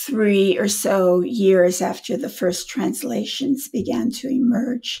 3 or so years after the first translations began to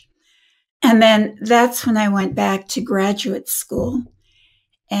emerge. And then that's when I went back to graduate school.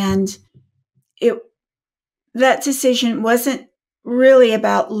 And that decision wasn't really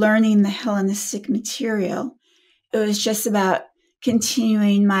about learning the Hellenistic material. It was just about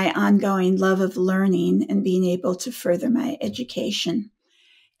continuing my ongoing love of learning and being able to further my education.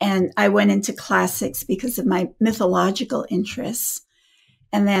 And I went into classics because of my mythological interests.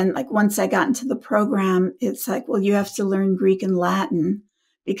 And then, like, once I got into the program, it's like, well, you have to learn Greek and Latin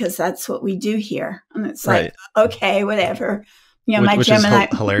because that's what we do here. And it's like, okay, whatever. You know, my Gemini,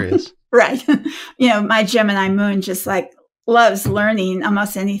 hilarious. Right. You know, my Gemini moon just like loves learning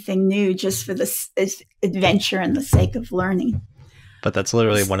almost anything new just for this adventure and the sake of learning. But that's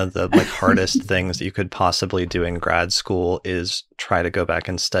literally one of the hardest things that you could possibly do in grad school is try to go back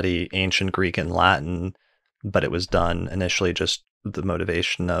and study ancient Greek and Latin. But it was done initially just the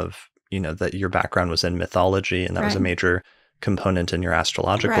motivation of, that your background was in mythology, and that was a major component in your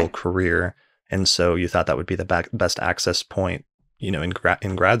astrological career. And so you thought that would be the best access point, in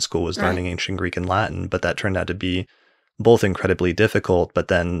grad school was learning ancient Greek and Latin. But that turned out to be both incredibly difficult, but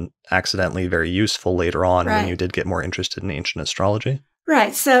then accidentally very useful later on when you did get more interested in ancient astrology.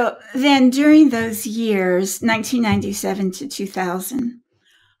 Right. So then during those years, 1997 to 2000,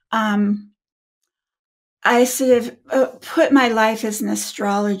 I sort of put my life as an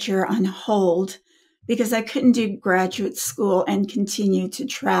astrologer on hold because I couldn't do graduate school and continue to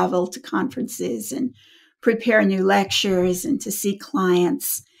travel to conferences and prepare new lectures and to see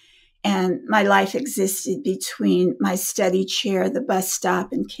clients. And my life existed between my study chair, the bus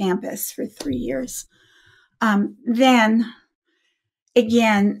stop, and campus for 3 years. Then,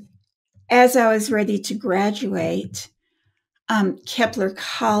 again, as I was ready to graduate, Kepler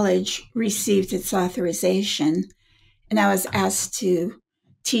College received its authorization, and I was asked to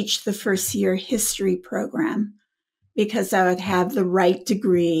teach the first year history program because I would have the right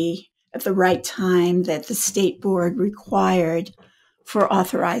degree at the right time that the state board required for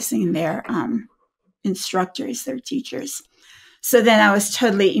authorizing their instructors, their teachers. So then I was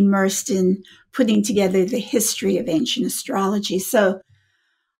totally immersed in putting together the history of ancient astrology. So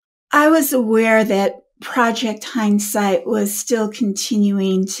I was aware that Project Hindsight was still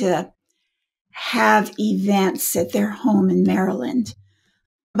continuing to have events at their home in Maryland.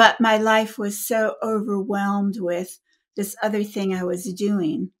 But my life was so overwhelmed with this other thing I was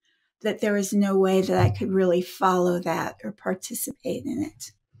doing that there was no way that I could really follow that or participate in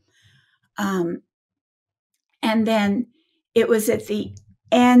it. And then it was at the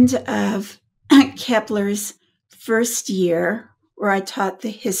end of Kepler's first year, where I taught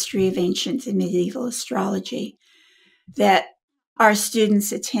the history of ancient and medieval astrology, that our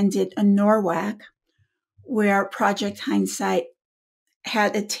students attended a NORWAC where Project Hindsight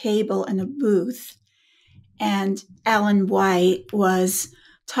had a table and a booth. And Alan White was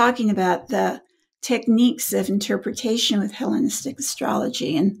talking about the techniques of interpretation with Hellenistic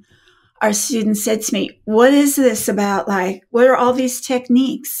astrology. And our student said to me, what is this about? Like, what are all these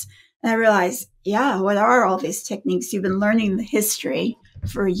techniques? And I realized, what are all these techniques? You've been learning the history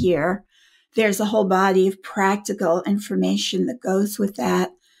for a year. There's a whole body of practical information that goes with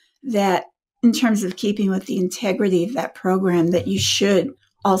that in terms of keeping with the integrity of that program, that you should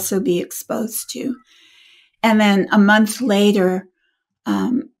also be exposed to. And then a month later,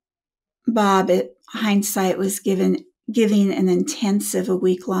 Bob at Hindsight was giving an intensive, a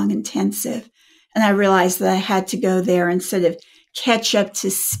week-long intensive. And I realized that I had to go there and sort of catch up to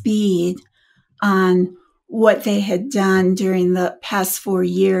speed on what they had done during the past 4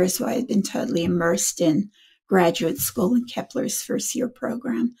 years while I had been totally immersed in graduate school in Kepler's first year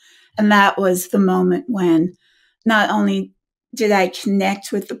program. And that was the moment when not only did I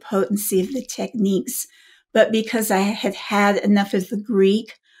connect with the potency of the techniques, but because I had had enough of the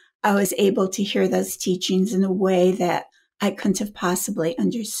Greek, I was able to hear those teachings in a way that I couldn't have possibly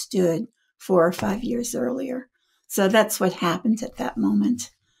understood 4 or 5 years earlier. So that's what happened at that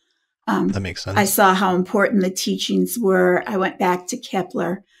moment. That makes sense. I saw how important the teachings were. I went back to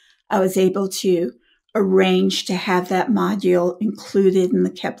Kepler. I was able to arrange to have that module included in the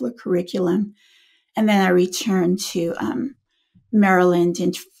Kepler curriculum. And then I returned to Maryland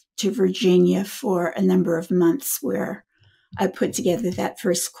and to Virginia for a number of months where I put together that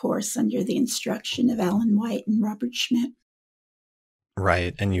first course under the instruction of Alan White and Robert Schmidt.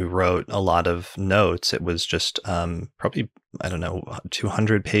 Right. And you wrote a lot of notes. It was just probably,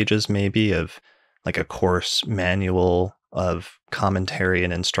 200 pages maybe of like a course manual of commentary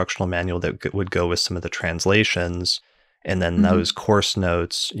and instructional manual that would go with some of the translations. And then those course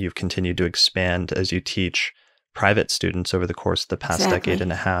notes you've continued to expand as you teach private students over the course of the past decade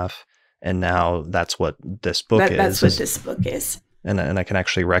and a half. And now that's what this book is. That's what this book is. And I can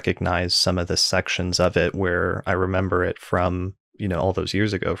actually recognize some of the sections of it where I remember it from, all those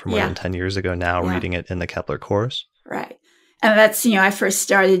years ago, from more than 10 years ago now, reading it in the Kepler course. Right. And that's, I first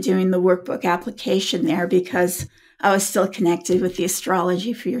started doing the workbook application there because I was still connected with the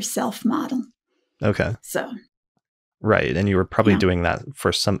astrology for yourself model. Okay. So. Right. And you were probably Yeah. doing that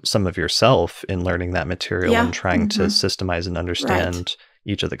for some of yourself in learning that material Yeah. and trying to systemize and understand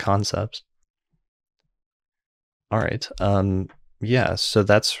each of the concepts. All right. Yeah, so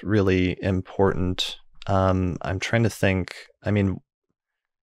that's really important. I'm trying to think. I mean,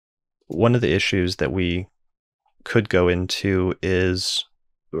 one of the issues that we could go into is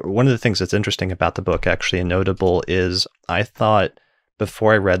one of the things that's interesting about the book, actually, and notable, is I thought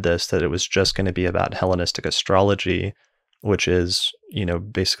before I read this that it was just going to be about Hellenistic astrology, which is,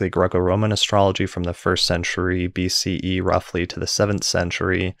 basically Greco-Roman astrology from the 1st century BCE roughly to the 7th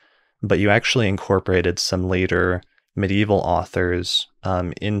century. But you actually incorporated some later medieval authors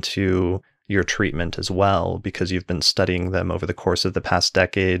into your treatment as well, because you've been studying them over the course of the past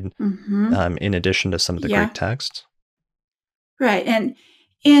decade, in addition to some of the Greek texts. Right. And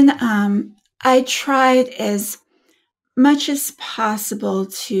I tried as much as possible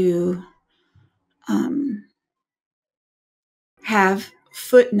to have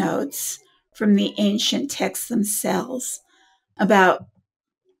footnotes from the ancient texts themselves about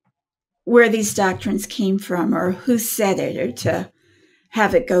where these doctrines came from or who said it, or to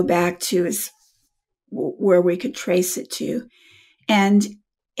have it go back to where we could trace it to. And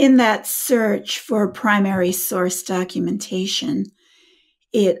in that search for primary source documentation,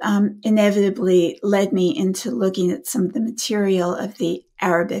 it inevitably led me into looking at some of the material of the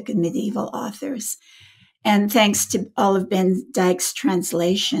Arabic and medieval authors. And thanks to all of Ben Dyke's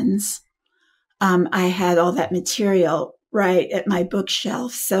translations, I had all that material right at my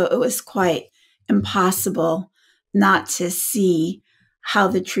bookshelf. So it was quite impossible not to see how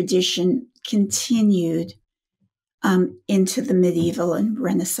the tradition continued into the medieval and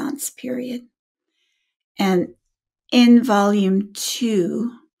Renaissance period. And in volume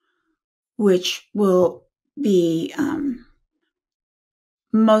 2, which will be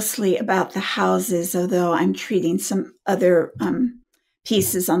mostly about the houses, although I'm treating some other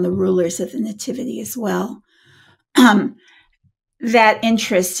pieces on the rulers of the Nativity as well. That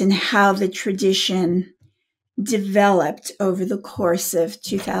interest in how the tradition developed over the course of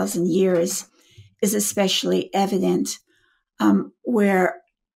 2,000 years is especially evident, where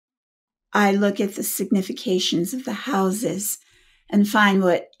I look at the significations of the houses and find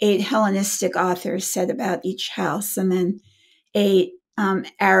what 8 Hellenistic authors said about each house, and then 8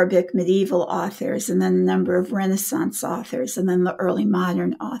 Arabic medieval authors, and then a number of Renaissance authors, and then the early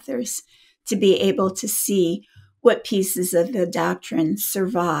modern authors, to be able to see what pieces of the doctrine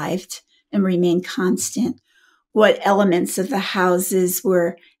survived and remained constant, what elements of the houses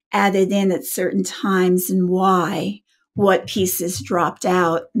were added in at certain times and why, what pieces dropped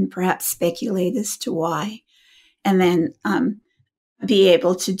out, and perhaps speculate as to why, and then be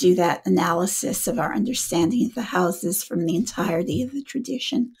able to do that analysis of our understanding of the houses from the entirety of the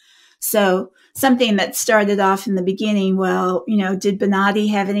tradition. So something that started off in the beginning, did Bonatti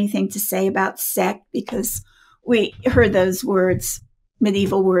have anything to say about sect? Because we heard those words,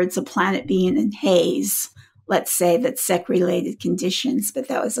 medieval words, a planet being in haze, let's say, that sect-related conditions, but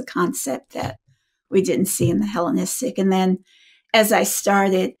that was a concept that we didn't see in the Hellenistic. And then as I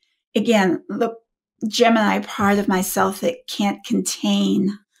started, again, the Gemini part of myself that can't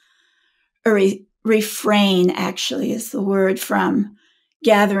contain or refrain, actually, is the word, from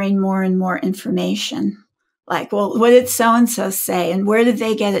gathering more and more information. Like, well, what did so-and-so say? And where did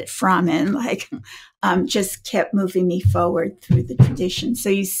they get it from? And just kept moving me forward through the tradition. So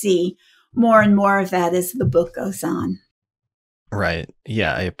you see more and more of that as the book goes on. Right.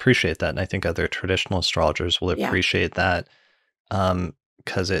 Yeah, I appreciate that. And I think other traditional astrologers will appreciate that,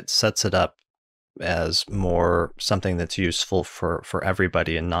 because it sets it up as more something that's useful for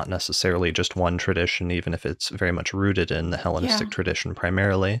everybody and not necessarily just one tradition, even if it's very much rooted in the Hellenistic tradition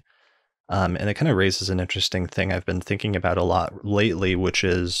primarily. And it kind of raises an interesting thing I've been thinking about a lot lately, which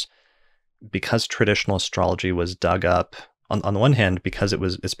is because traditional astrology was dug up, on the one hand,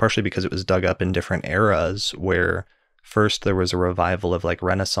 it's partially because it was dug up in different eras, where first there was a revival of like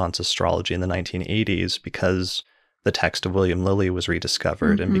Renaissance astrology in the 1980s because the text of William Lilly was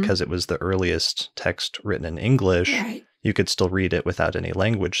rediscovered, and because it was the earliest text written in English, you could still read it without any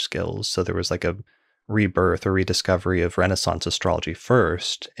language skills. So there was like a rebirth or rediscovery of Renaissance astrology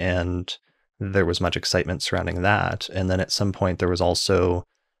first, and there was much excitement surrounding that. And then at some point there was also,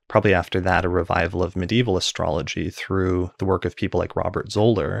 probably after that, a revival of medieval astrology through the work of people like Robert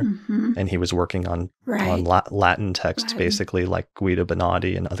Zoller, and he was working on Latin texts, basically, like Guido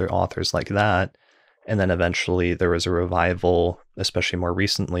Bonatti and other authors like that. And then eventually there was a revival, especially more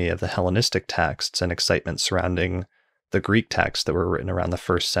recently, of the Hellenistic texts and excitement surrounding the Greek texts that were written around the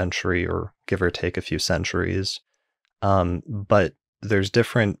 1st century, or give or take a few centuries. But there's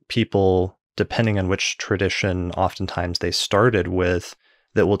different people, depending on which tradition oftentimes they started with,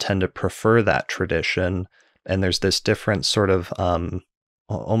 that will tend to prefer that tradition. And there's this different sort of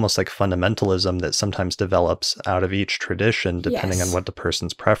almost like fundamentalism that sometimes develops out of each tradition, depending on what the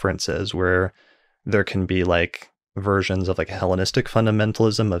person's preference is, where there can be like versions of like a Hellenistic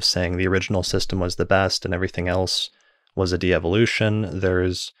fundamentalism of saying the original system was the best and everything else was a de-evolution.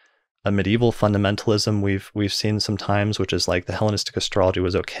 There's a medieval fundamentalism we've seen sometimes, which is like the Hellenistic astrology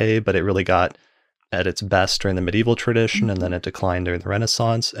was okay, but it really got at its best during the medieval tradition, and then it declined during the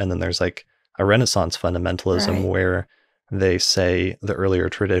Renaissance. And then there's like a Renaissance fundamentalism where they say the earlier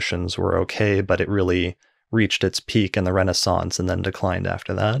traditions were okay, but it really reached its peak in the Renaissance and then declined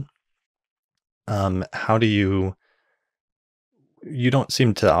after that. How do you don't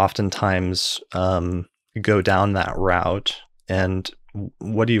seem to oftentimes go down that route, and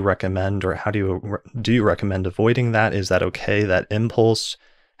what do you recommend, or how do you recommend avoiding that? Is that okay, that impulse?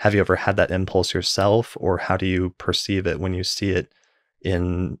 Have you ever had that impulse yourself, or how do you perceive it when you see it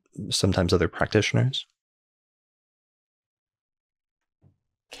in sometimes other practitioners?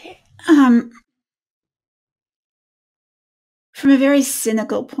 Okay. From a very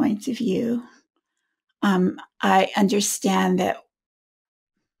cynical point of view, I understand that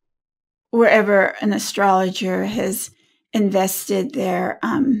wherever an astrologer has invested their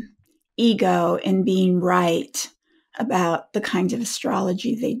ego in being right about the kind of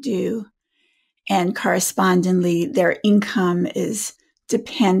astrology they do, and correspondingly their income is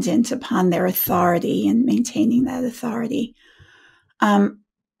dependent upon their authority and maintaining that authority,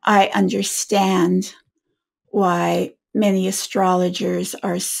 I understand why many astrologers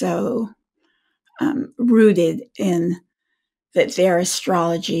are so rooted in that their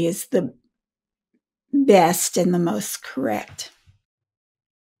astrology is the best and the most correct.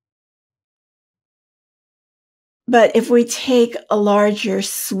 But if we take a larger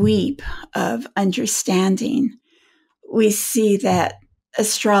sweep of understanding, we see that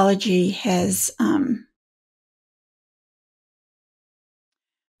astrology has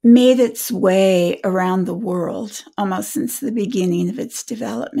made its way around the world almost since the beginning of its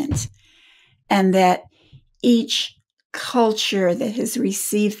development, and that each culture that has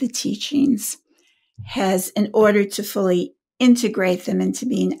received the teachings has, in order to fully integrate them into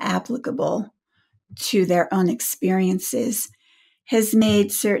being applicable to their own experiences, has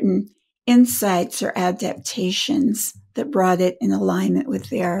made certain insights or adaptations that brought it in alignment with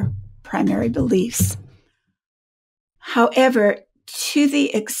their primary beliefs. However, to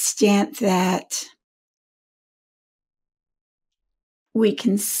the extent that we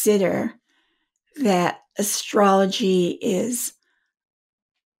consider that astrology is,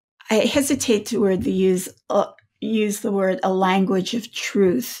 I hesitate to use the word a language of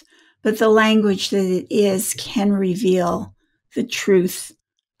truth, but the language that it is can reveal the truth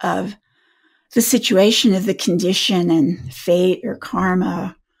of the situation, of the condition and fate or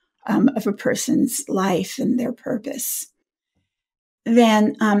karma of a person's life and their purpose.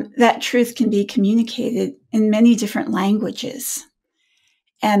 Then that truth can be communicated in many different languages,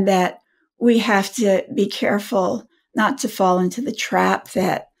 and that we have to be careful not to fall into the trap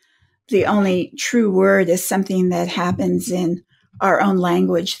that the only true word is something that happens in our own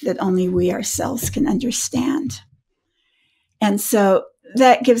language that only we ourselves can understand. And so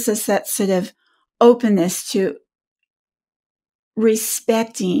that gives us that sort of openness to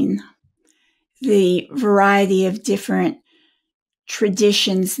respecting the variety of different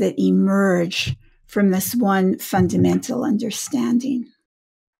traditions that emerge from this one fundamental understanding.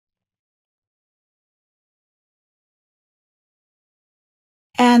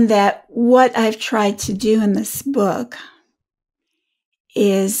 And that what I've tried to do in this book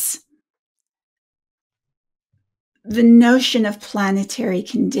is the notion of planetary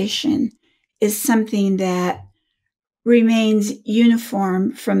condition is something that remains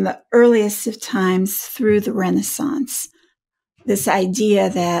uniform from the earliest of times through the Renaissance. This idea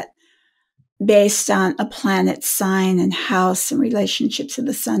that based on a planet's sign and house and relationship to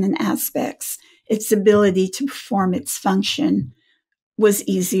the sun and aspects, its ability to perform its function was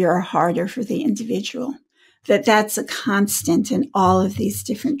easier or harder for the individual. That's a constant in all of these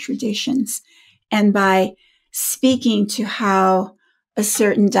different traditions. And by speaking to how a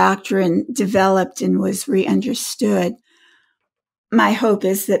certain doctrine developed and was re-understood, my hope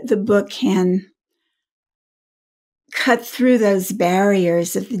is that the book can cut through those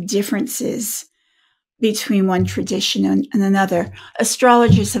barriers of the differences between one tradition and another.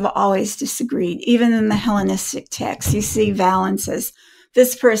 Astrologers have always disagreed. Even in the Hellenistic texts, you see Valence as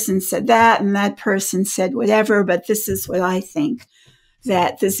this person said that and that person said whatever, but this is what I think,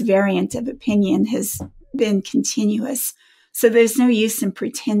 that this variant of opinion has been continuous. So there's no use in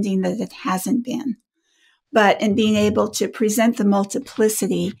pretending that it hasn't been. But in being able to present the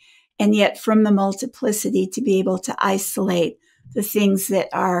multiplicity, and yet from the multiplicity to be able to isolate the things that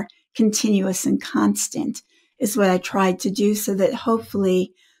are continuous and constant is what I tried to do, so that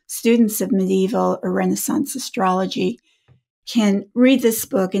hopefully students of medieval or Renaissance astrology can read this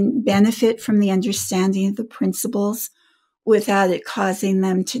book and benefit from the understanding of the principles without it causing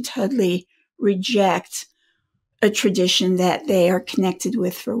them to totally reject a tradition that they are connected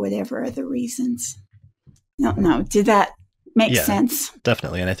with for whatever other reasons. I don't know. Did that make sense?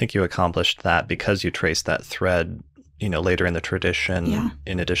 Definitely. And I think you accomplished that because you traced that thread, later in the tradition. Yeah.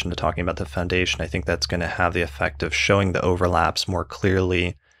 In addition to talking about the foundation, I think that's going to have the effect of showing the overlaps more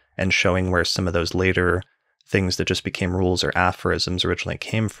clearly and showing where some of those later things that just became rules or aphorisms originally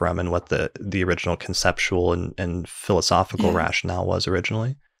came from, and what the original conceptual and philosophical rationale was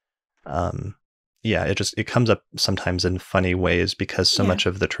originally. It comes up sometimes in funny ways because so much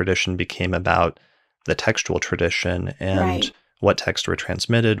of the tradition became about the textual tradition and what texts were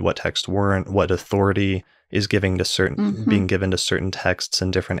transmitted, what texts weren't, what authority is being given to certain texts in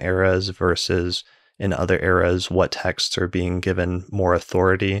different eras versus in other eras, what texts are being given more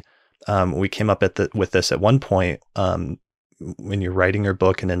authority. We came up with this at one point when you're writing your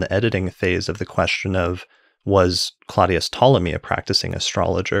book and in the editing phase of the question of, was Claudius Ptolemy a practicing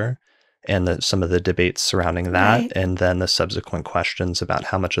astrologer? And some of the debates surrounding that, and then the subsequent questions about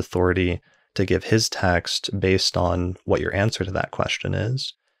how much authority to give his text based on what your answer to that question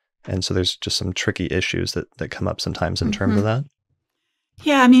is. And so there's just some tricky issues that come up sometimes in terms of that.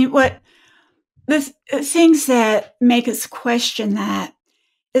 Yeah, I mean, what the things that make us question that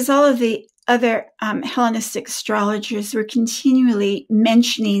is all of the other Hellenistic astrologers were continually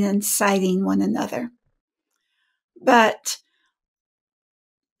mentioning and citing one another. But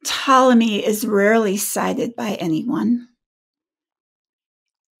Ptolemy is rarely cited by anyone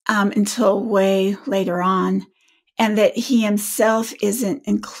until way later on, and that he himself isn't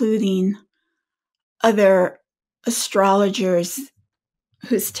including other astrologers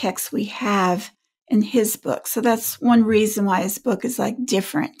whose texts we have in his book. So that's one reason why his book is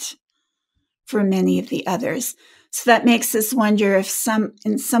different from many of the others. So that makes us wonder if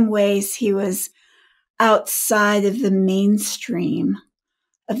in some ways he was outside of the mainstream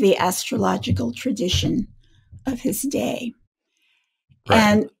of the astrological tradition of his day. Right.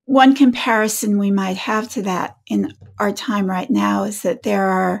 And one comparison we might have to that in our time right now is that there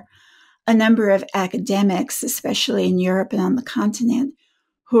are a number of academics, especially in Europe and on the continent,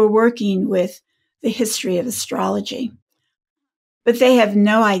 who are working with the history of astrology. But they have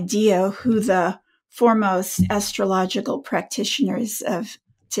no idea who the foremost astrological practitioners of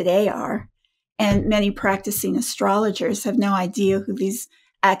today are. And many practicing astrologers have no idea who these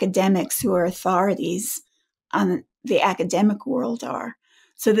academics who are authorities on the academic world are.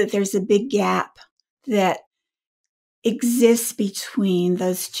 So that there's a big gap that exists between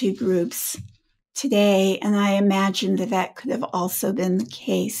those two groups today. And I imagine that could have also been the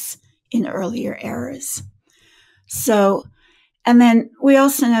case in earlier eras. So, and then we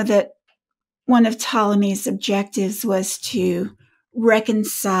also know that one of Ptolemy's objectives was to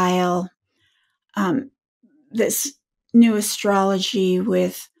reconcile this new astrology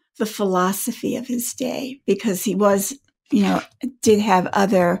with the philosophy of his day, because he was, did have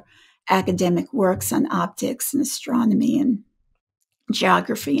other academic works on optics and astronomy and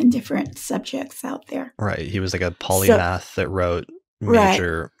geography and different subjects out there. Right. He was like a polymath that wrote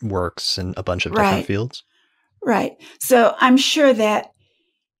major works in a bunch of different fields. Right. So I'm sure that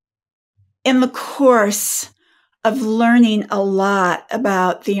in the course of learning a lot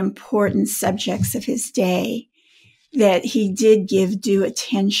about the important subjects of his day, that he did give due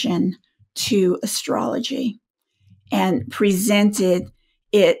attention to astrology and presented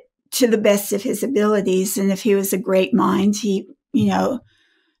it to the best of his abilities. And if he was a great mind, he,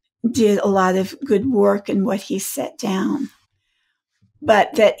 did a lot of good work in what he set down.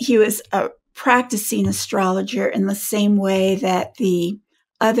 But that he was a practicing astrologer in the same way that the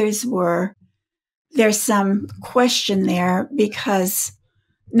others were, there's some question there because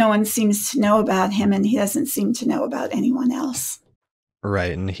no one seems to know about him and he doesn't seem to know about anyone else.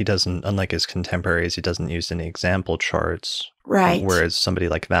 Right. And he doesn't, unlike his contemporaries, he doesn't use any example charts. Right. Whereas somebody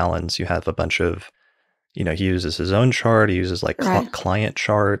like Valens, you have a bunch of, he uses his own chart. He uses client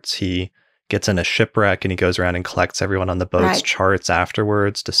charts. He gets in a shipwreck and he goes around and collects everyone on the boat's charts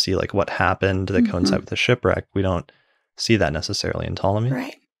afterwards to see what happened that coincide with the shipwreck. We don't see that necessarily in Ptolemy.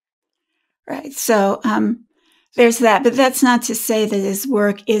 Right. So there's that. But that's not to say that his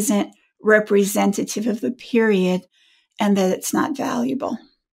work isn't representative of the period and that it's not valuable.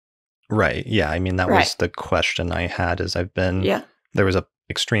 Right. Yeah. I mean, that was the question I had as there was a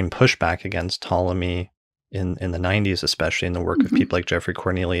extreme pushback against Ptolemy in the 90s, especially in the work of people like Geoffrey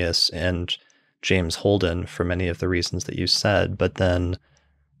Cornelius and James Holden for many of the reasons that you said. But then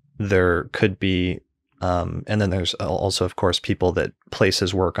there could be, and then there's also, of course, people that place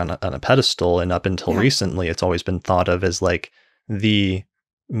his work on a pedestal. And up until recently, it's always been thought of as like the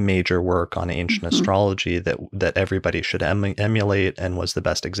major work on ancient astrology that everybody should emulate and was the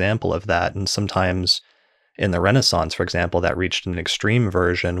best example of that. And sometimes in the Renaissance, for example, that reached an extreme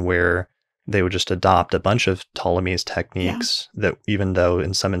version where they would just adopt a bunch of Ptolemy's techniques that, even though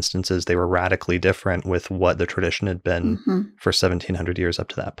in some instances they were radically different with what the tradition had been for 1700 years up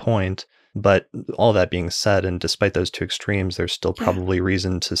to that point. But all that being said, and despite those two extremes, there's still probably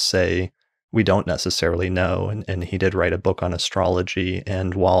reason to say we don't necessarily know. And he did write a book on astrology.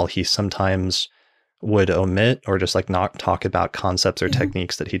 And while he sometimes would omit or just like not talk about concepts or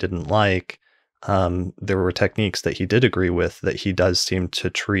techniques that he didn't like, there were techniques that he did agree with that he does seem to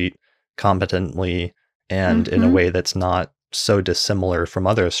treat competently and in a way that's not so dissimilar from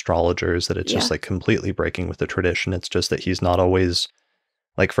other astrologers that it's just like completely breaking with the tradition. It's just that he's not always,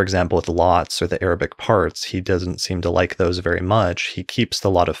 like, for example, with lots or the Arabic parts, he doesn't seem to like those very much. He keeps the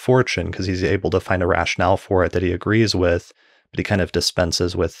lot of fortune because he's able to find a rationale for it that he agrees with, but he kind of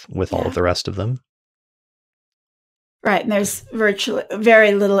dispenses with all of the rest of them. Right. And there's virtually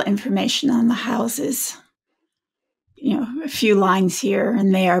very little information on the houses. You know, a few lines here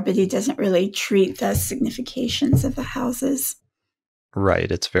and there, but he doesn't really treat the significations of the houses.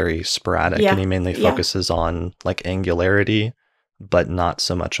 Right. It's very sporadic, and he mainly focuses on like angularity, but not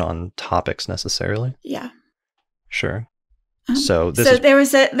so much on topics necessarily. Yeah. Sure. So there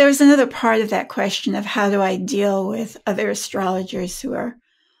was another part of that question of how do I deal with other astrologers who are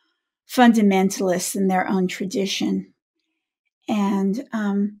fundamentalists in their own tradition. And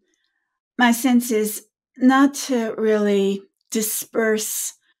my sense is not to really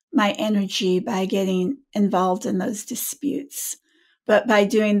disperse my energy by getting involved in those disputes, but by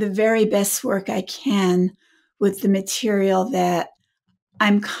doing the very best work I can with the material that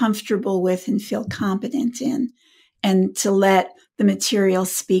I'm comfortable with and feel competent in, and to let the material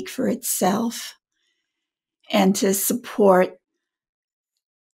speak for itself and to support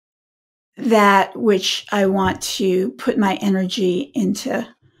that which I want to put my energy into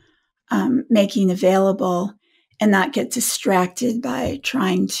making available, and not get distracted by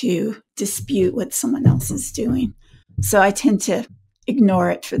trying to dispute what someone else is doing. So I tend to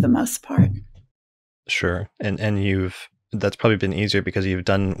ignore it for the most part. Sure. And that's probably been easier because you've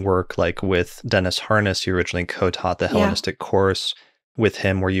done work like with Dennis Harness. You originally co-taught the Hellenistic course with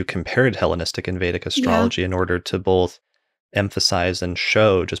him, where you compared Hellenistic and Vedic astrology in order to both emphasize and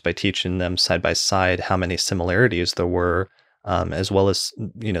show, just by teaching them side by side, how many similarities there were, as well as,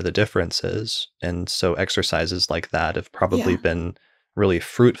 you know, the differences. And so exercises like that have probably been really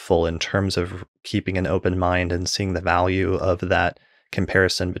fruitful in terms of keeping an open mind and seeing the value of that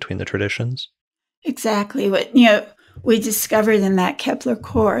comparison between the traditions. Exactly. What, you know, we discovered in that Kepler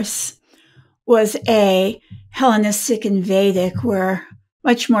course was Hellenistic and Vedic were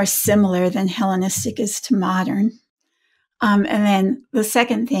much more similar than Hellenistic is to modern. And then the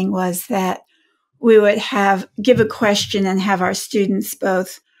second thing was that we would give a question and have our students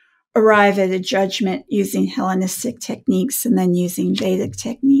both arrive at a judgment using Hellenistic techniques and then using Vedic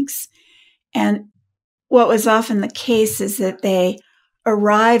techniques. And what was often the case is that they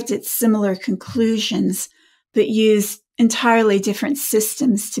arrived at similar conclusions, but used entirely different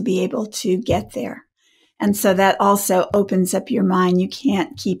systems to be able to get there. And so that also opens up your mind. You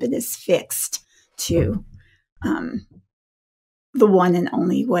can't keep it as fixed to the one and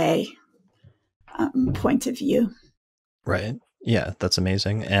only way point of view. Right. Yeah, that's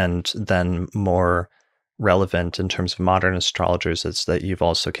amazing. And then more relevant in terms of modern astrologers is that you've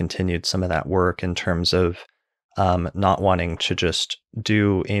also continued some of that work in terms of not wanting to just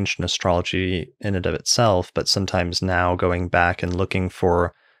do ancient astrology in and of itself, but sometimes now going back and looking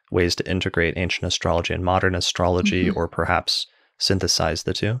for ways to integrate ancient astrology and modern astrology, or perhaps synthesize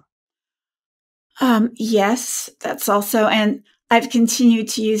the two. Yes, that's also, and I've continued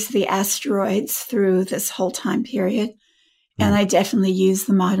to use the asteroids through this whole time period. And I definitely use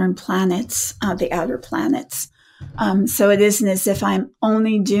the modern planets, the outer planets. So it isn't as if I'm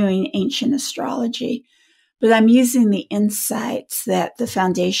only doing ancient astrology, but I'm using the insights that the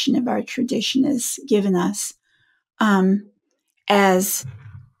foundation of our tradition has given us as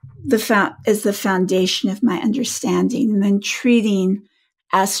the foundation of my understanding, and then treating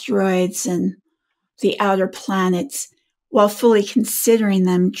asteroids and the outer planets while fully considering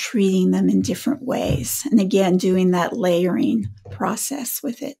them, treating them in different ways. And again, doing that layering process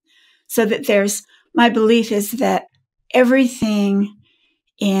with it. So that my belief is that everything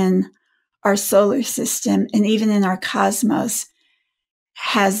in our solar system and even in our cosmos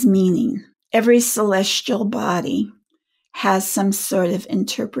has meaning. Every celestial body has some sort of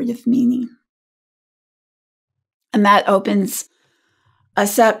interpretive meaning. And that opens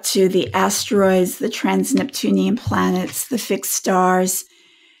us up to the asteroids, the trans-Neptunian planets, the fixed stars.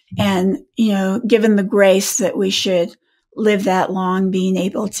 And, given the grace that we should live that long, being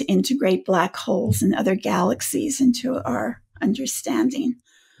able to integrate black holes and other galaxies into our understanding.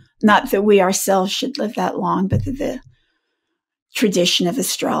 Not that we ourselves should live that long, but that the tradition of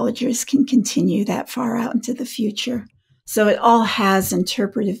astrologers can continue that far out into the future. So it all has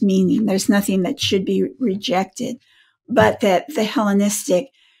interpretive meaning. There's nothing that should be rejected, but that the Hellenistic,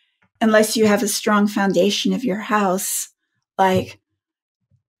 unless you have a strong foundation of your house, like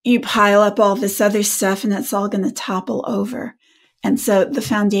you pile up all this other stuff and it's all going to topple over. And so the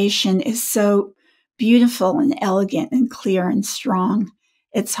foundation is so beautiful and elegant and clear and strong.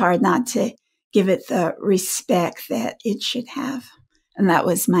 It's hard not to give it the respect that it should have. And that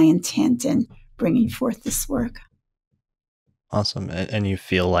was my intent in bringing forth this work. Awesome. And you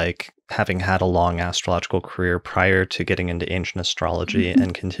feel like, having had a long astrological career prior to getting into ancient astrology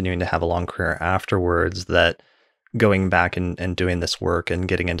and continuing to have a long career afterwards, that going back and doing this work and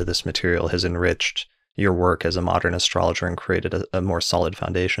getting into this material has enriched your work as a modern astrologer and created a more solid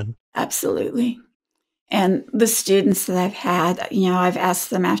foundation? Absolutely. And the students that I've had, I've asked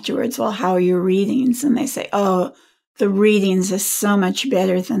them afterwards, well, how are your readings? And they say, oh, the readings are so much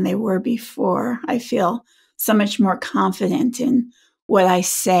better than they were before. I feel so much more confident in what I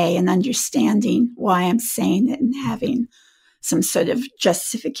say and understanding why I'm saying it and having some sort of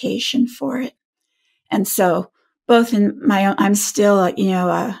justification for it. And so both in my own, I'm still,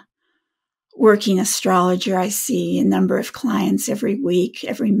 a working astrologer. I see a number of clients every week,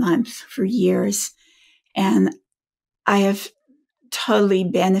 every month for years. And I have totally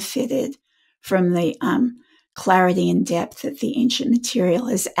benefited from the clarity and depth that the ancient material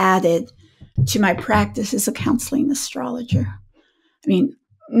has added to my practice as a counseling astrologer. I mean,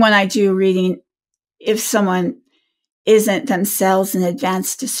 when I do reading, if someone isn't themselves an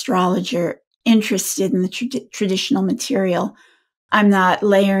advanced astrologer interested in the traditional material, I'm not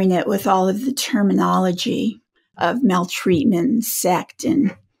layering it with all of the terminology of maltreatment and sect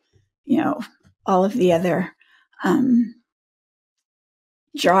and, all of the other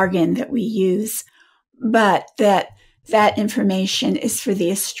jargon that we use, but that information is for the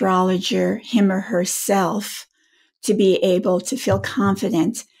astrologer, him or herself, to be able to feel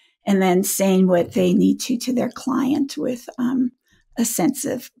confident and then saying what they need to their client with a sense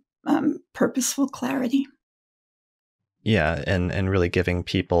of purposeful clarity. Yeah, and really giving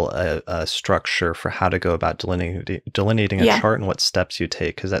people a structure for how to go about delineating a chart and what steps you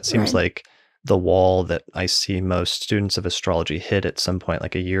take, because that seems like the wall that I see most students of astrology hit at some point,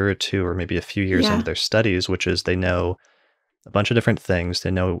 like a year or two, or maybe a few years into their studies, which is they know a bunch of different things.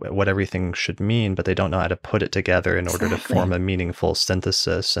 They know what everything should mean, but they don't know how to put it together in order to form a meaningful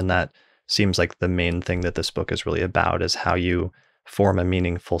synthesis. And that seems like the main thing that this book is really about, is how you form a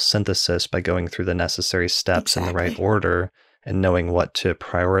meaningful synthesis by going through the necessary steps in the right order and knowing what to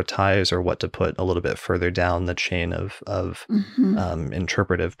prioritize or what to put a little bit further down the chain of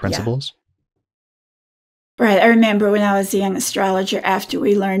interpretive principles. Right. I remember when I was a young astrologer, after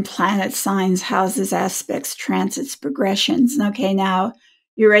we learned planet signs, houses, aspects, transits, progressions, and okay, now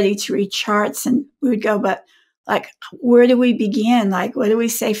you're ready to read charts, and we would go, but like, where do we begin? Like, what do we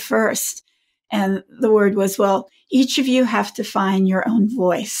say first? And the word was, well, each of you have to find your own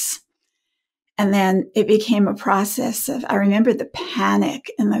voice. And then it became a process of, I remember the panic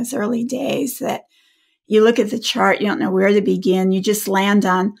in those early days that you look at the chart, you don't know where to begin. You just land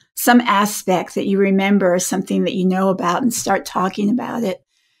on some aspect that you remember or something that you know about and start talking about it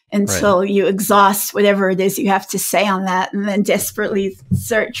until you exhaust whatever it is you have to say on that, and then desperately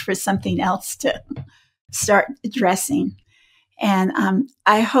search for something else to start addressing. And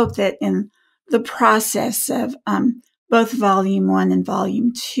I hope that in the process of both Volume 1 and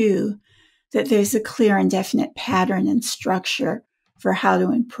Volume 2, that there's a clear and definite pattern and structure for how to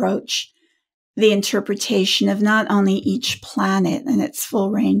approach the interpretation of not only each planet and its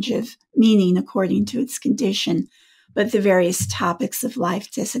full range of meaning according to its condition, but the various topics of life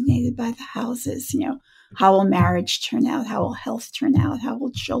designated by the houses. How will marriage turn out? How will health turn out? How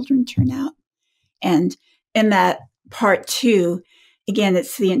will children turn out? And in that part 2, again,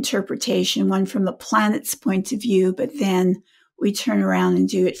 it's the interpretation, one from the planet's point of view, but then we turn around and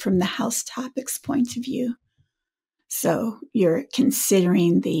do it from the house topics point of view. So you're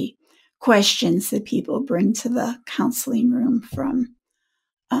considering the questions that people bring to the counseling room from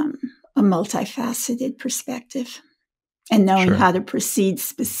a multifaceted perspective and knowing how to proceed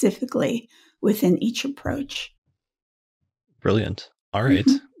specifically within each approach. Brilliant. All right.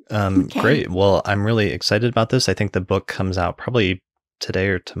 Great. Well, I'm really excited about this. I think the book comes out probably today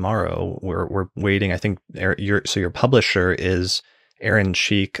or tomorrow. We're waiting. I think your publisher is Aaron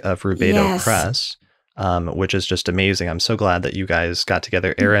Cheek of Rubedo Press, which is just amazing. I'm so glad that you guys got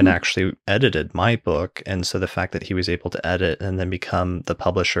together. Aaron actually edited my book, and so the fact that he was able to edit and then become the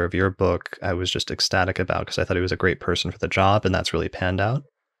publisher of your book, I was just ecstatic about, because I thought he was a great person for the job, and that's really panned out.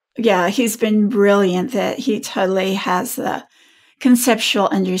 Yeah, he's been brilliant. That he totally has the conceptual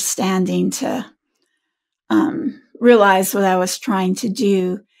understanding to realize what I was trying to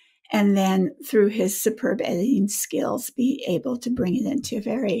do, and then through his superb editing skills, be able to bring it into a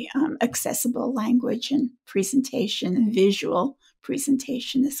very accessible language and presentation and visual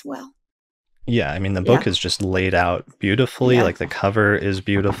presentation as well. Yeah, I mean, the book is just laid out beautifully. Like, the cover is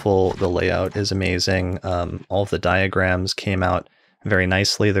beautiful. The layout is amazing. All of the diagrams came out very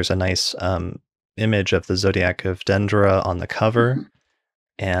nicely. There's a nice image of the zodiac of Dendra on the cover.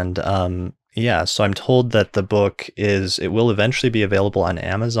 And so I'm told that the book it will eventually be available on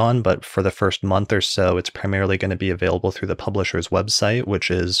Amazon, but for the first month or so, it's primarily going to be available through the publisher's website,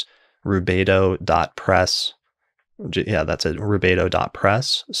 which is rubedo.press. Yeah, that's it,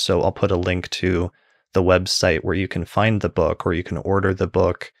 rubedo.press. So I'll put a link to the website where you can find the book, or you can order the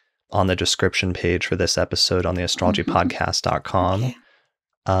book on the description page for this episode on the astrologypodcast.com. Okay.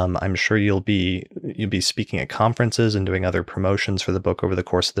 I'm sure you'll be speaking at conferences and doing other promotions for the book over the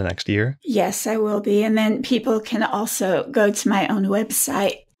course of the next year. Yes, I will be. And then people can also go to my own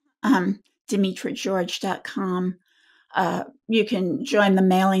website, demetrageorge.com. You can join the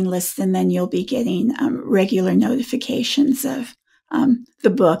mailing list, and then you'll be getting regular notifications of the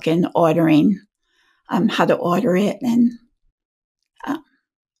book and ordering, how to order it, and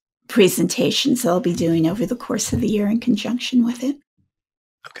presentations I'll be doing over the course of the year in conjunction with it.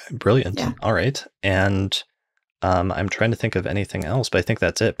 Okay, brilliant. Yeah. All right. And I'm trying to think of anything else, but I think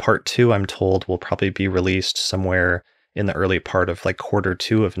that's it. Part 2, I'm told, will probably be released somewhere in the early part of like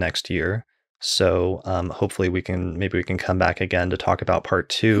Q2 of next year. So hopefully we can come back again to talk about part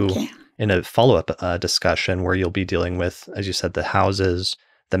 2 in a follow-up discussion where you'll be dealing with, as you said, the houses,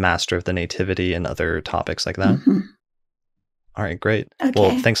 the master of the nativity, and other topics like that. All right, great. Okay.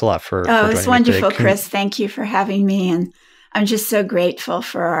 Well, thanks a lot for joining me. It was wonderful, Chris. Thank you for having me. And I'm just so grateful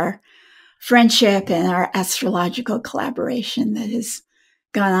for our friendship and our astrological collaboration that has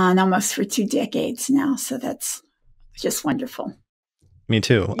gone on almost for 2 decades now. So that's just wonderful. Me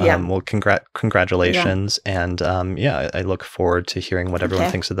too. Yeah. Well, congratulations. Yeah. And I look forward to hearing what everyone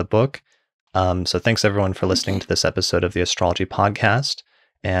thinks of the book. So thanks everyone for listening to this episode of the Astrology Podcast,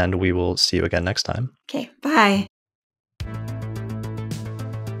 and we will see you again next time. Okay, bye.